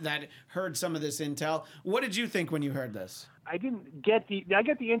there that heard some of this intel. What did you think when you heard this? I didn't get the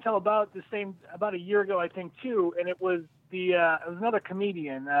intel about a year ago, I think, too, and it was another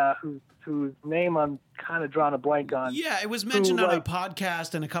comedian whose name I'm kind of drawing a blank on. Yeah, it was mentioned on a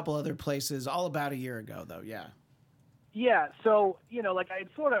podcast and a couple other places all about a year ago, though. Yeah. Yeah, so I had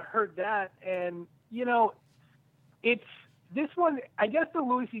sort of heard that, and it's this one. I guess the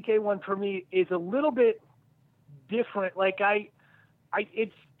Louis C.K. one for me is a little bit different.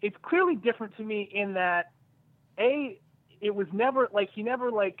 It's clearly different to me in that it was never he never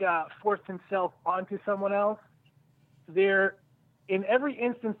forced himself onto someone else. In every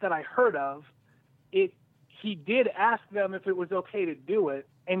instance that I heard of, he did ask them if it was okay to do it.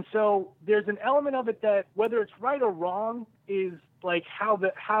 And so there's an element of it that whether it's right or wrong is how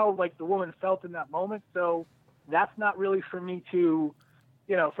the woman felt in that moment. So that's not really for me to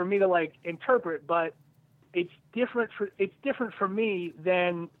interpret, but it's different for me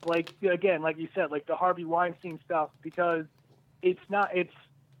than again, like you said, the Harvey Weinstein stuff, because it's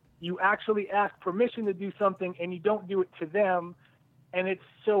you actually ask permission to do something and you don't do it to them. And it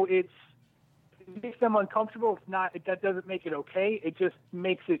makes them uncomfortable. That doesn't make it okay. It just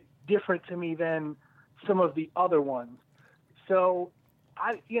makes it different to me than some of the other ones. So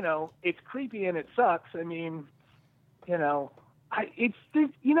it's creepy and it sucks. I mean, it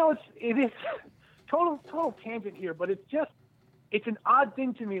is total tangent here, but it's an odd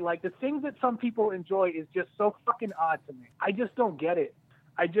thing to me. The things that some people enjoy is just so fucking odd to me. I just don't get it.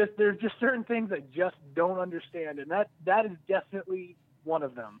 There's just certain things I just don't understand, and that is definitely one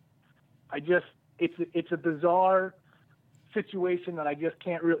of them. It's a bizarre situation that I just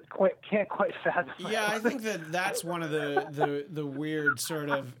can't quite fathom. Yeah, I think that's one of the weird sort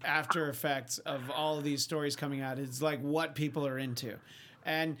of after effects of all of these stories coming out. It's what people are into,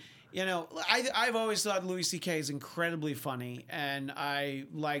 and I've always thought Louis C.K. is incredibly funny, and I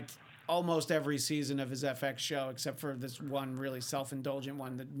liked almost every season of his FX show, except for this one really self-indulgent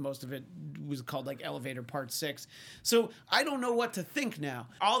one that most of it was called Elevator Part 6. So I don't know what to think now.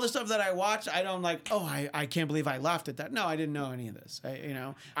 All the stuff that I watched, I don't I can't believe I laughed at that. No, I didn't know any of this.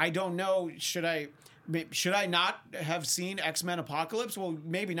 I don't know. Should I not have seen X-Men Apocalypse? Well,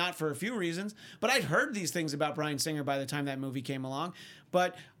 maybe not for a few reasons, but I'd heard these things about Bryan Singer by the time that movie came along.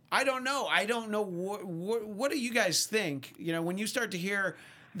 But I don't know. What do you guys think? When you start to hear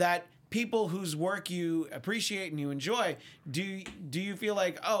that people whose work you appreciate and you enjoy, do you feel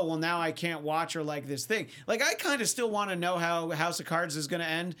now I can't watch or like this thing? I kind of still want to know how House of Cards is going to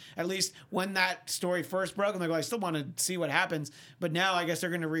end, at least when that story first broke. I'm I still want to see what happens, but now I guess they're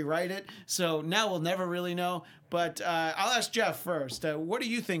going to rewrite it, so now we'll never really know. But I'll ask Jeff first. What do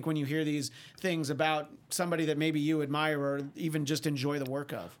you think when you hear these things about somebody that maybe you admire or even just enjoy the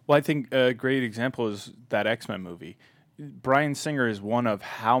work of? Well, I think a great example is that X-Men movie. Bryan Singer is one of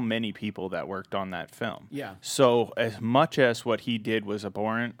how many people that worked on that film. Yeah. So as much as what he did was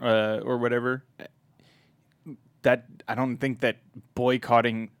abhorrent or whatever, that I don't think that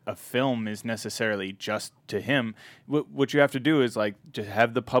boycotting a film is necessarily just to him. What you have to do is just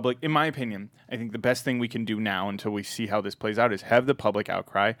have the public, in my opinion, I think the best thing we can do now until we see how this plays out is have the public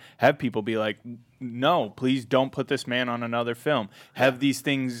outcry, have people be no, please don't put this man on another film. Have these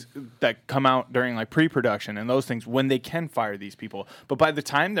things that come out during pre-production and those things when they can fire these people. But by the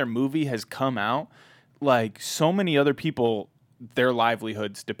time their movie has come out, so many other people, their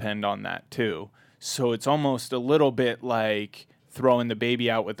livelihoods depend on that too. So it's almost a little bit like throwing the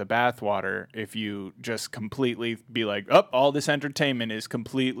baby out with the bathwater if you just completely be all this entertainment is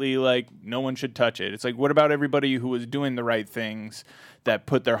completely no one should touch it. It's what about everybody who was doing the right things that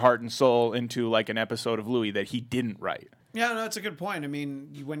put their heart and soul into an episode of Louis that he didn't write? Yeah, no, that's a good point. I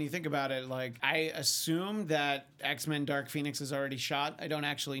mean, when you think about it, I assume that X-Men Dark Phoenix is already shot. I don't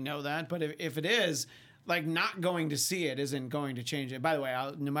actually know that, but if it is, like not going to see it isn't going to change it. By the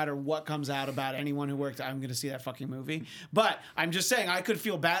way, no matter what comes out about anyone who worked, I'm going to see that fucking movie. But I'm just saying I could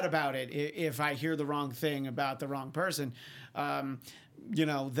feel bad about it if I hear the wrong thing about the wrong person.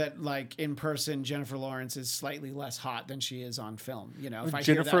 That like in person, Jennifer Lawrence is slightly less hot than she is on film. If I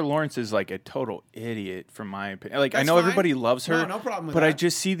Jennifer Lawrence is like a total idiot, from my opinion. Like, That's I know fine. everybody loves her, No problem with but that. I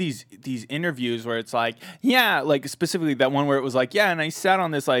just see these interviews where it's like, yeah, like specifically that one where it was like, yeah, and I sat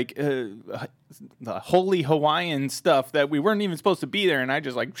on this like the holy Hawaiian stuff that we weren't even supposed to be there, and I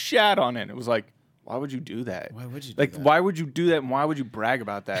just like shat on it. It was like, why would you do that? Why would you do like, that? why would you do that? And why would you brag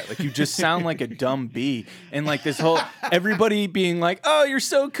about that? Like, you just sound like a dumb bee. And like this whole, everybody being like, oh, you're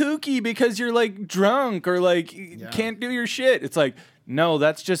so kooky because you're like drunk or like can't do your shit. It's like, no,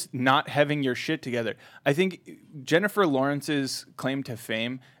 that's just not having your shit together. I think Jennifer Lawrence's claim to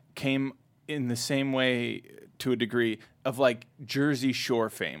fame came in the same way, to a degree, of like Jersey Shore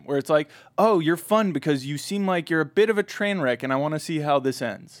fame, where it's like, oh, you're fun because you seem like you're a bit of a train wreck and I want to see how this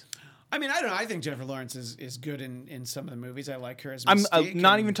ends. I mean, I don't know. I think Jennifer Lawrence is good in some of the movies. I like her as I'm Mystique.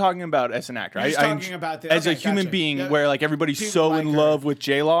 not even talking about as an actor. You're just talking about as a human gotcha. being, Yeah. where like everybody's People so like in her. love with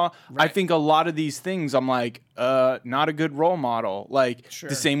J-Law. I Right. think a lot of these things, I'm like, not a good role model. Like Sure.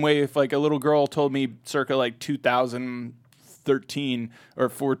 the same way if like a little girl told me circa like 2013 or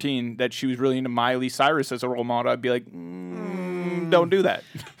 14 that she was really into Miley Cyrus as a role model, I'd be like, don't do that.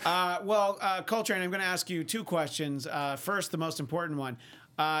 Coltrane, I'm going to ask you two questions. First, the most important one.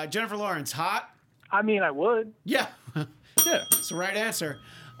 Jennifer Lawrence, hot? I mean, I would. Yeah. Yeah. It's the right answer.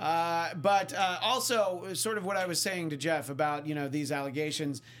 But also, sort of what I was saying to Jeff about, these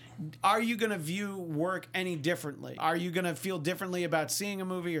allegations, are you going to view work any differently? Are you going to feel differently about seeing a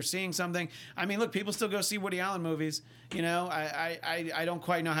movie or seeing something? I mean, look, people still go see Woody Allen movies. I don't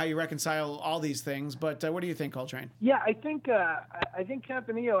quite know how you reconcile all these things, but what do you think, Coltrane? Yeah, I think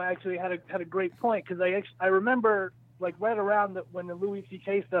Campanillo actually had a great point, because I remember like right around when the Louis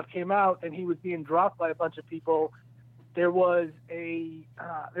C.K. stuff came out and he was being dropped by a bunch of people. There was an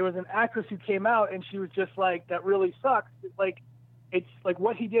actress who came out and she was just like, that really sucks. It's like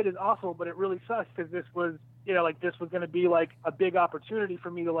what he did is awful, but it really sucks because this was going to be like a big opportunity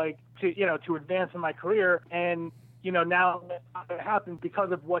for me to advance in my career. And, now that's not going to happen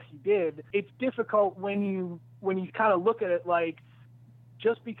because of what he did. It's difficult when you kind of look at it like,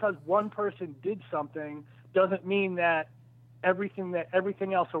 just because one person did something doesn't mean that everything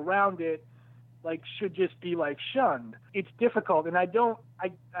else around it like should just be like shunned. It's difficult, and I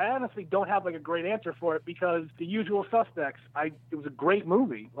honestly don't have like a great answer for it, because The Usual Suspects, it was a great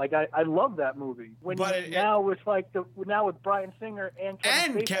movie. Like I love that movie. Now with Bryan Singer and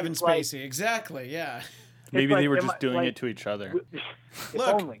Kevin Spacey, exactly, yeah. Maybe like, they were just doing it to each other. Look,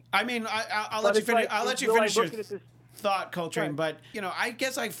 only. I mean, I'll let you finish. I'll let you finish your thought, Coltrane. Right. But I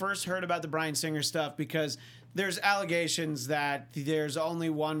guess I first heard about the Bryan Singer stuff because there's allegations that there's only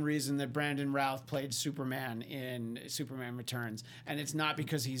one reason that Brandon Routh played Superman in Superman Returns, and it's not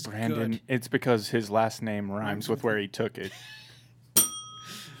because he's good. It's because his last name rhymes with where he took it.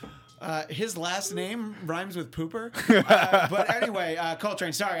 His last name rhymes with pooper. But anyway,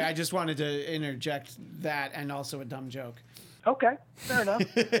 Coltrane, sorry, I just wanted to interject that and also a dumb joke. Okay, fair enough.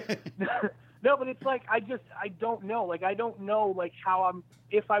 No, but it's like I don't know. Like I don't know like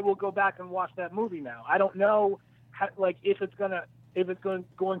if I will go back and watch that movie now. I don't know how, like if it's going to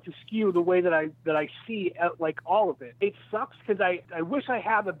skew the way that I see like all of it. It sucks because I wish I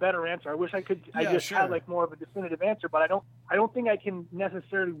had a better answer. I wish I could had like more of a definitive answer, but I don't think I can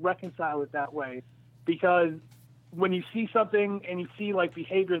necessarily reconcile it that way, because when you see something and you see like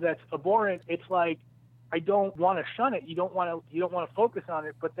behavior that's abhorrent, it's like I don't want to shun it. You don't want to focus on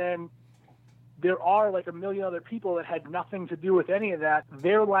it, but then there are like a million other people that had nothing to do with any of that.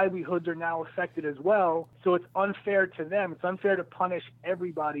 Their livelihoods are now affected as well. So it's unfair to them. It's unfair to punish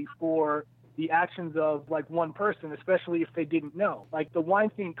everybody for the actions of like one person, especially if they didn't know. Like the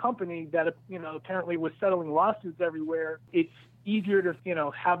Weinstein Company that, apparently was settling lawsuits everywhere. It's easier to,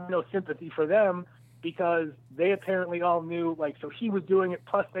 have no sympathy for them because they apparently all knew, like, so he was doing it.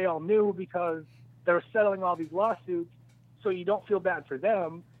 Plus they all knew because they were settling all these lawsuits. So you don't feel bad for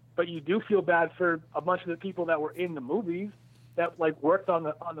them, but you do feel bad for a bunch of the people that were in the movies, that like worked on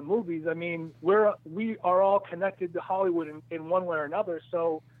the movies. I mean, we are all connected to Hollywood in one way or another,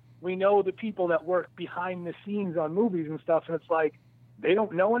 so we know the people that work behind the scenes on movies and stuff. And it's like they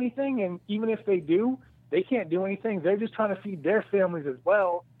don't know anything, and even if they do, they can't do anything. They're just trying to feed their families as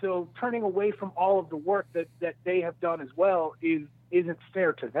well. So turning away from all of the work that they have done as well isn't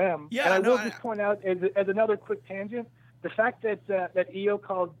fair to them. Yeah, and I will just point out as another quick tangent. The fact that EO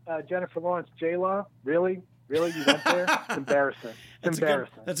called Jennifer Lawrence J-Law, really? Really? You went there? It's embarrassing. It's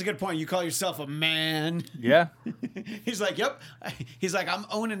embarrassing. That's a good point. You call yourself a man. Yeah. He's like, yep. He's like, I'm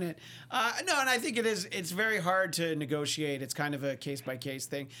owning it. No, and I think it's very hard to negotiate. It's kind of a case-by-case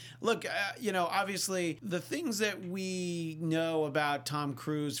thing. Look, obviously, the things that we know about Tom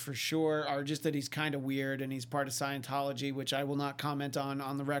Cruise for sure are just that he's kind of weird and he's part of Scientology, which I will not comment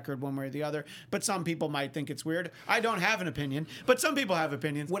on the record one way or the other. But some people might think it's weird. I don't have an opinion, but some people have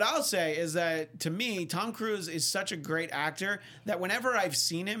opinions. What I'll say is that, to me, Tom Cruise is such a great actor that whenever I've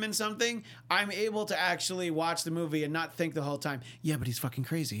seen him in something, I'm able to actually watch the movie and not think the whole time, yeah, but he's fucking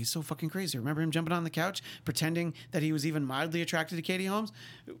crazy. He's so fucking crazy. Remember him jumping on the couch, pretending that he was even mildly attracted to Katie Holmes,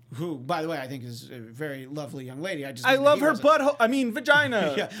 who, by the way, I think is a very lovely young lady. I love her butthole. I mean,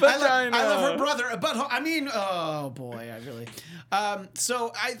 vagina. Yeah. Vagina. I love her brother, a butthole. I mean, oh boy, I really.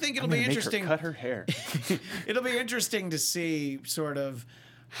 So I think it'll be interesting. Cut her hair. It'll be interesting to see sort of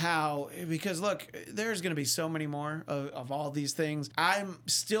how, because look, there's going to be so many more of all these things. I'm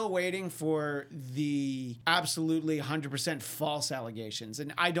still waiting for the absolutely 100% false allegations.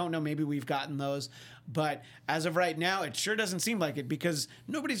 And I don't know, maybe we've gotten those. But as of right now, it sure doesn't seem like it, because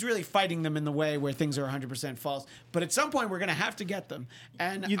nobody's really fighting them in the way where things are 100% false. But at some point, we're going to have to get them.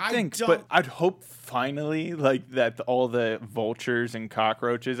 And You'd think, but I'd hope finally that all the vultures and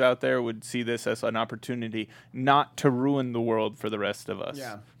cockroaches out there would see this as an opportunity not to ruin the world for the rest of us.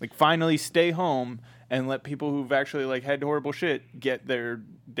 Yeah. Like, finally stay home and let people who've actually had horrible shit get their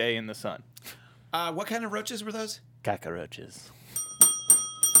day in the sun. What kind of roaches were those? Cockroaches.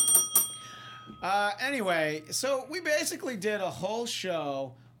 Anyway, so we basically did a whole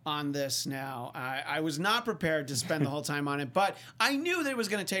show on this now. I was not prepared to spend the whole time on it, but I knew that it was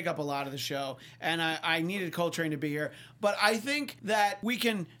going to take up a lot of the show, and I needed Coltrane to be here. But I think that we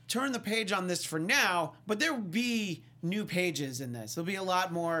can turn the page on this for now, but there will be new pages in this. There'll be a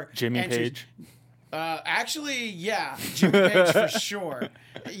lot more Jimmy entries. Page. Actually, yeah, Jimmy Page for sure.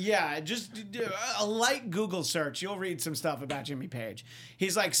 Yeah, just a light Google search. You'll read some stuff about Jimmy Page.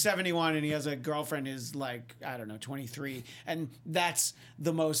 He's like 71 and he has a girlfriend who's like, I don't know, 23. And that's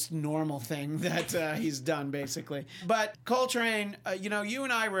the most normal thing that he's done, basically. But Coltrane, you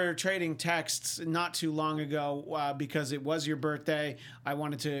and I were trading texts not too long ago because it was your birthday. I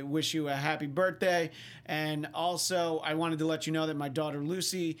wanted to wish you a happy birthday. And also, I wanted to let you know that my daughter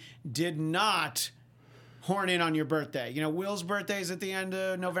Lucy did not horn in on your birthday. Will's birthday is at the end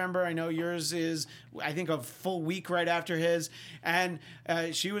of November. I know yours is, I think, a full week right after his. And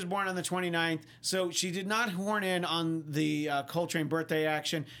she was born on the 29th. So she did not horn in on the Coltrane birthday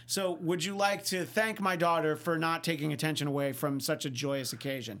action. So would you like to thank my daughter for not taking attention away from such a joyous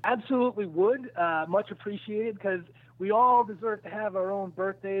occasion? Absolutely would. Much appreciated, because we all deserve to have our own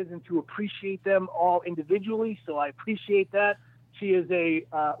birthdays and to appreciate them all individually. So I appreciate that. She is a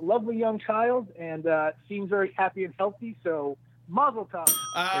lovely young child and seems very happy and healthy, so mazel tov.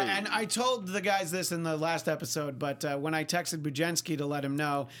 And I told the guys this in the last episode, but when I texted Bujenski to let him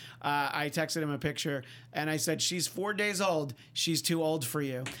know, I texted him a picture, and I said, she's 4 days old. She's too old for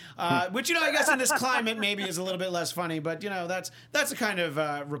you. Which, I guess in this climate maybe is a little bit less funny, but, that's the kind of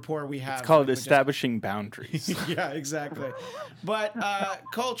rapport we have. It's called establishing boundaries. Yeah, exactly. But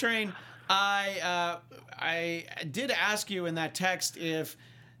Coltrane, I did ask you in that text if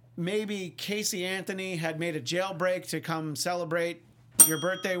maybe Casey Anthony had made a jailbreak to come celebrate your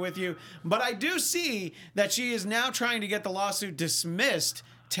birthday with you. But I do see that she is now trying to get the lawsuit dismissed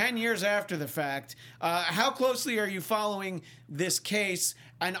 10 years after the fact. How closely are you following this case?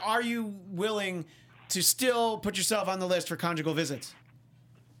 And are you willing to still put yourself on the list for conjugal visits?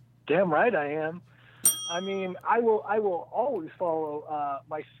 Damn right I am. I mean, I will always follow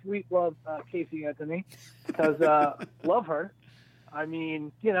my sweet love, Casey Anthony, because love her. I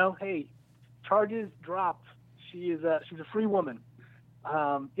mean, hey, charges dropped. She's a free woman.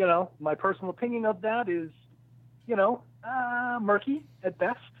 My personal opinion of that is, murky at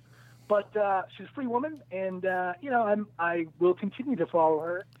best. But she's a free woman, and I will continue to follow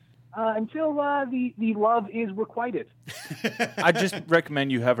her until the love is requited. I just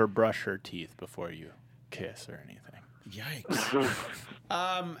recommend you have her brush her teeth before you kiss or anything. Yikes.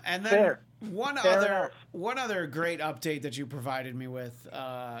 And then Fair. one Fair other great update that you provided me with.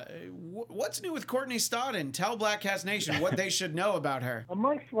 What's new with Courtney Stodden? Tell Bladtcast Nation what they should know about her.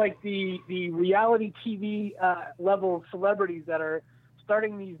 Amongst the reality TV level celebrities that are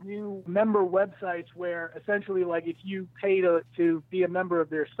starting these new member websites, where essentially if you pay to be a member of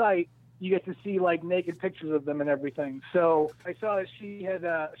their site, you get to see naked pictures of them and everything. So I saw that she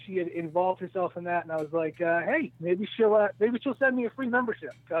had involved herself in that, and I was like, hey, maybe she'll send me a free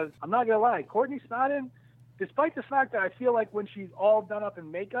membership, because I'm not gonna lie, Courtney Stodden, despite the fact that I feel like when she's all done up in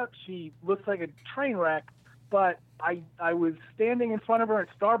makeup, she looks like a train wreck. but I was standing in front of her at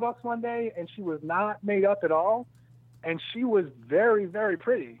Starbucks one day, and she was not made up at all, and she was very, very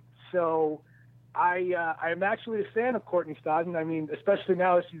pretty. So I'm actually a fan of Courtney Stodden. I mean, especially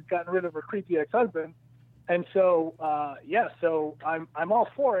now that she's gotten rid of her creepy ex-husband. And so, so I'm all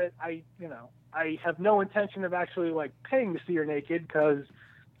for it. I have no intention of actually like paying to see her naked, because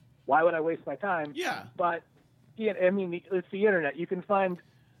why would I waste my time? Yeah. But yeah, I mean, it's the internet. You can find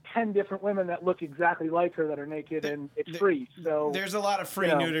 10 different women that look exactly like her that are naked, and it's free. So there's a lot of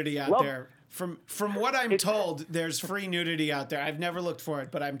free nudity out there. From what I'm told, there's free nudity out there. I've never looked for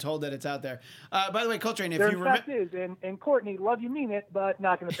it, but I'm told that it's out there. By the way, Coltrane, if you remember, is, and Courtney, love you, mean it, but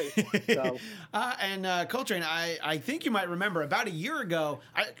not going to pay for it. So. Coltrane, I think you might remember about a year ago,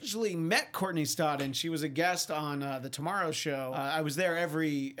 I actually met Courtney Stodden. She was a guest on the Tomorrow Show. I was there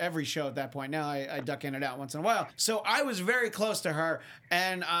every show at that point. Now I duck in and out once in a while. So I was very close to her,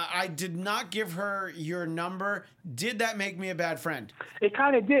 and I did not give her your number. Did that make me a bad friend? It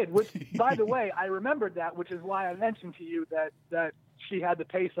kind of did, which, by the way, I remembered that, which is why I mentioned to you that she had the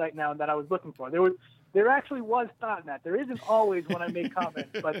pay site now that I was looking for. There actually was thought in that. There isn't always when I make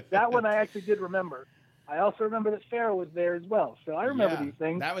comments, but that one I actually did remember. I also remember that Farrah was there as well, so I remember these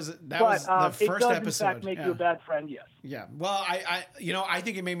things. That was the first episode. It does, in fact, make you a bad friend, yes. Yeah. Well, I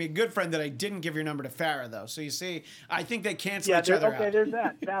think it made me a good friend that I didn't give your number to Farrah, though. So you see, I think they cancel each other out. Okay, there's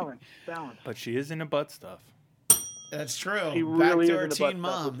that. Balance. But she is into butt stuff. That's true. She really Back to is her into teen butt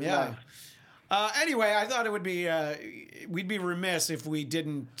mom. stuff, Yeah. nice. Anyway, I thought it would be we'd be remiss if we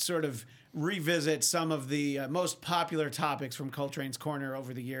didn't sort of revisit some of the most popular topics from Coltrane's Corner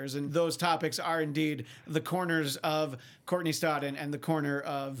over the years, and those topics are indeed the corners of Courtney Stodden and the corner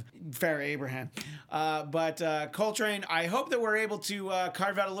of Farrah Abraham. But Coltrane, I hope that we're able to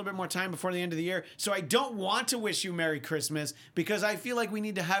carve out a little bit more time before the end of the year. So I don't want to wish you Merry Christmas, because I feel like we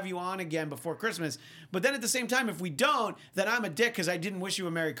need to have you on again before Christmas. But then at the same time, if we don't, then I'm a dick because I didn't wish you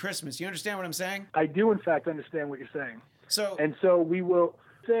a Merry Christmas. You understand what I'm saying? I do, in fact, understand what you're saying. So we will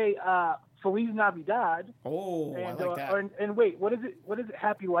say Feliz Navidad. Oh, I like that. And wait, what is it?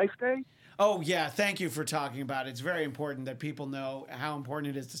 Happy Life Day? Oh, yeah. Thank you for talking about it. It's very important that people know how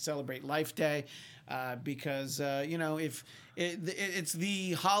important it is to celebrate Life Day, because, if it's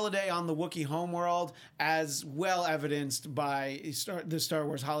the holiday on the Wookiee homeworld, as well evidenced by the Star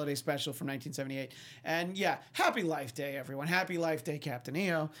Wars Holiday Special from 1978. And, yeah, Happy Life Day, everyone. Happy Life Day, Captain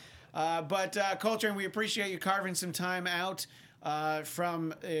EO. But Coltrane, we appreciate you carving some time out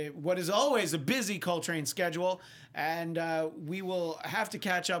from what is always a busy Coltrane schedule, and we will have to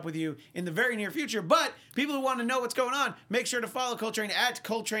catch up with you in the very near future. But people who want to know what's going on, make sure to follow Coltrane at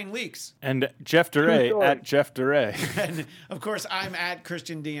Coltrane Leaks. And Jeff DeRay at Jeff DeRay. And, of course, I'm at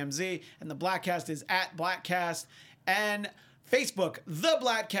Christian DMZ, and the Bladtcast is at Bladtcast, and Facebook, The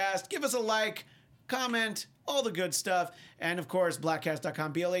Bladtcast. Give us a like, comment, all the good stuff. And, of course,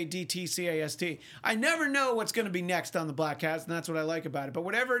 Bladtcast.com, Bladtcast. I never know what's going to be next on the Bladtcast, and that's what I like about it. But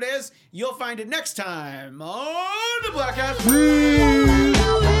whatever it is, you'll find it next time on the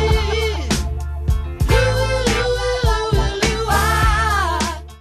Bladtcast.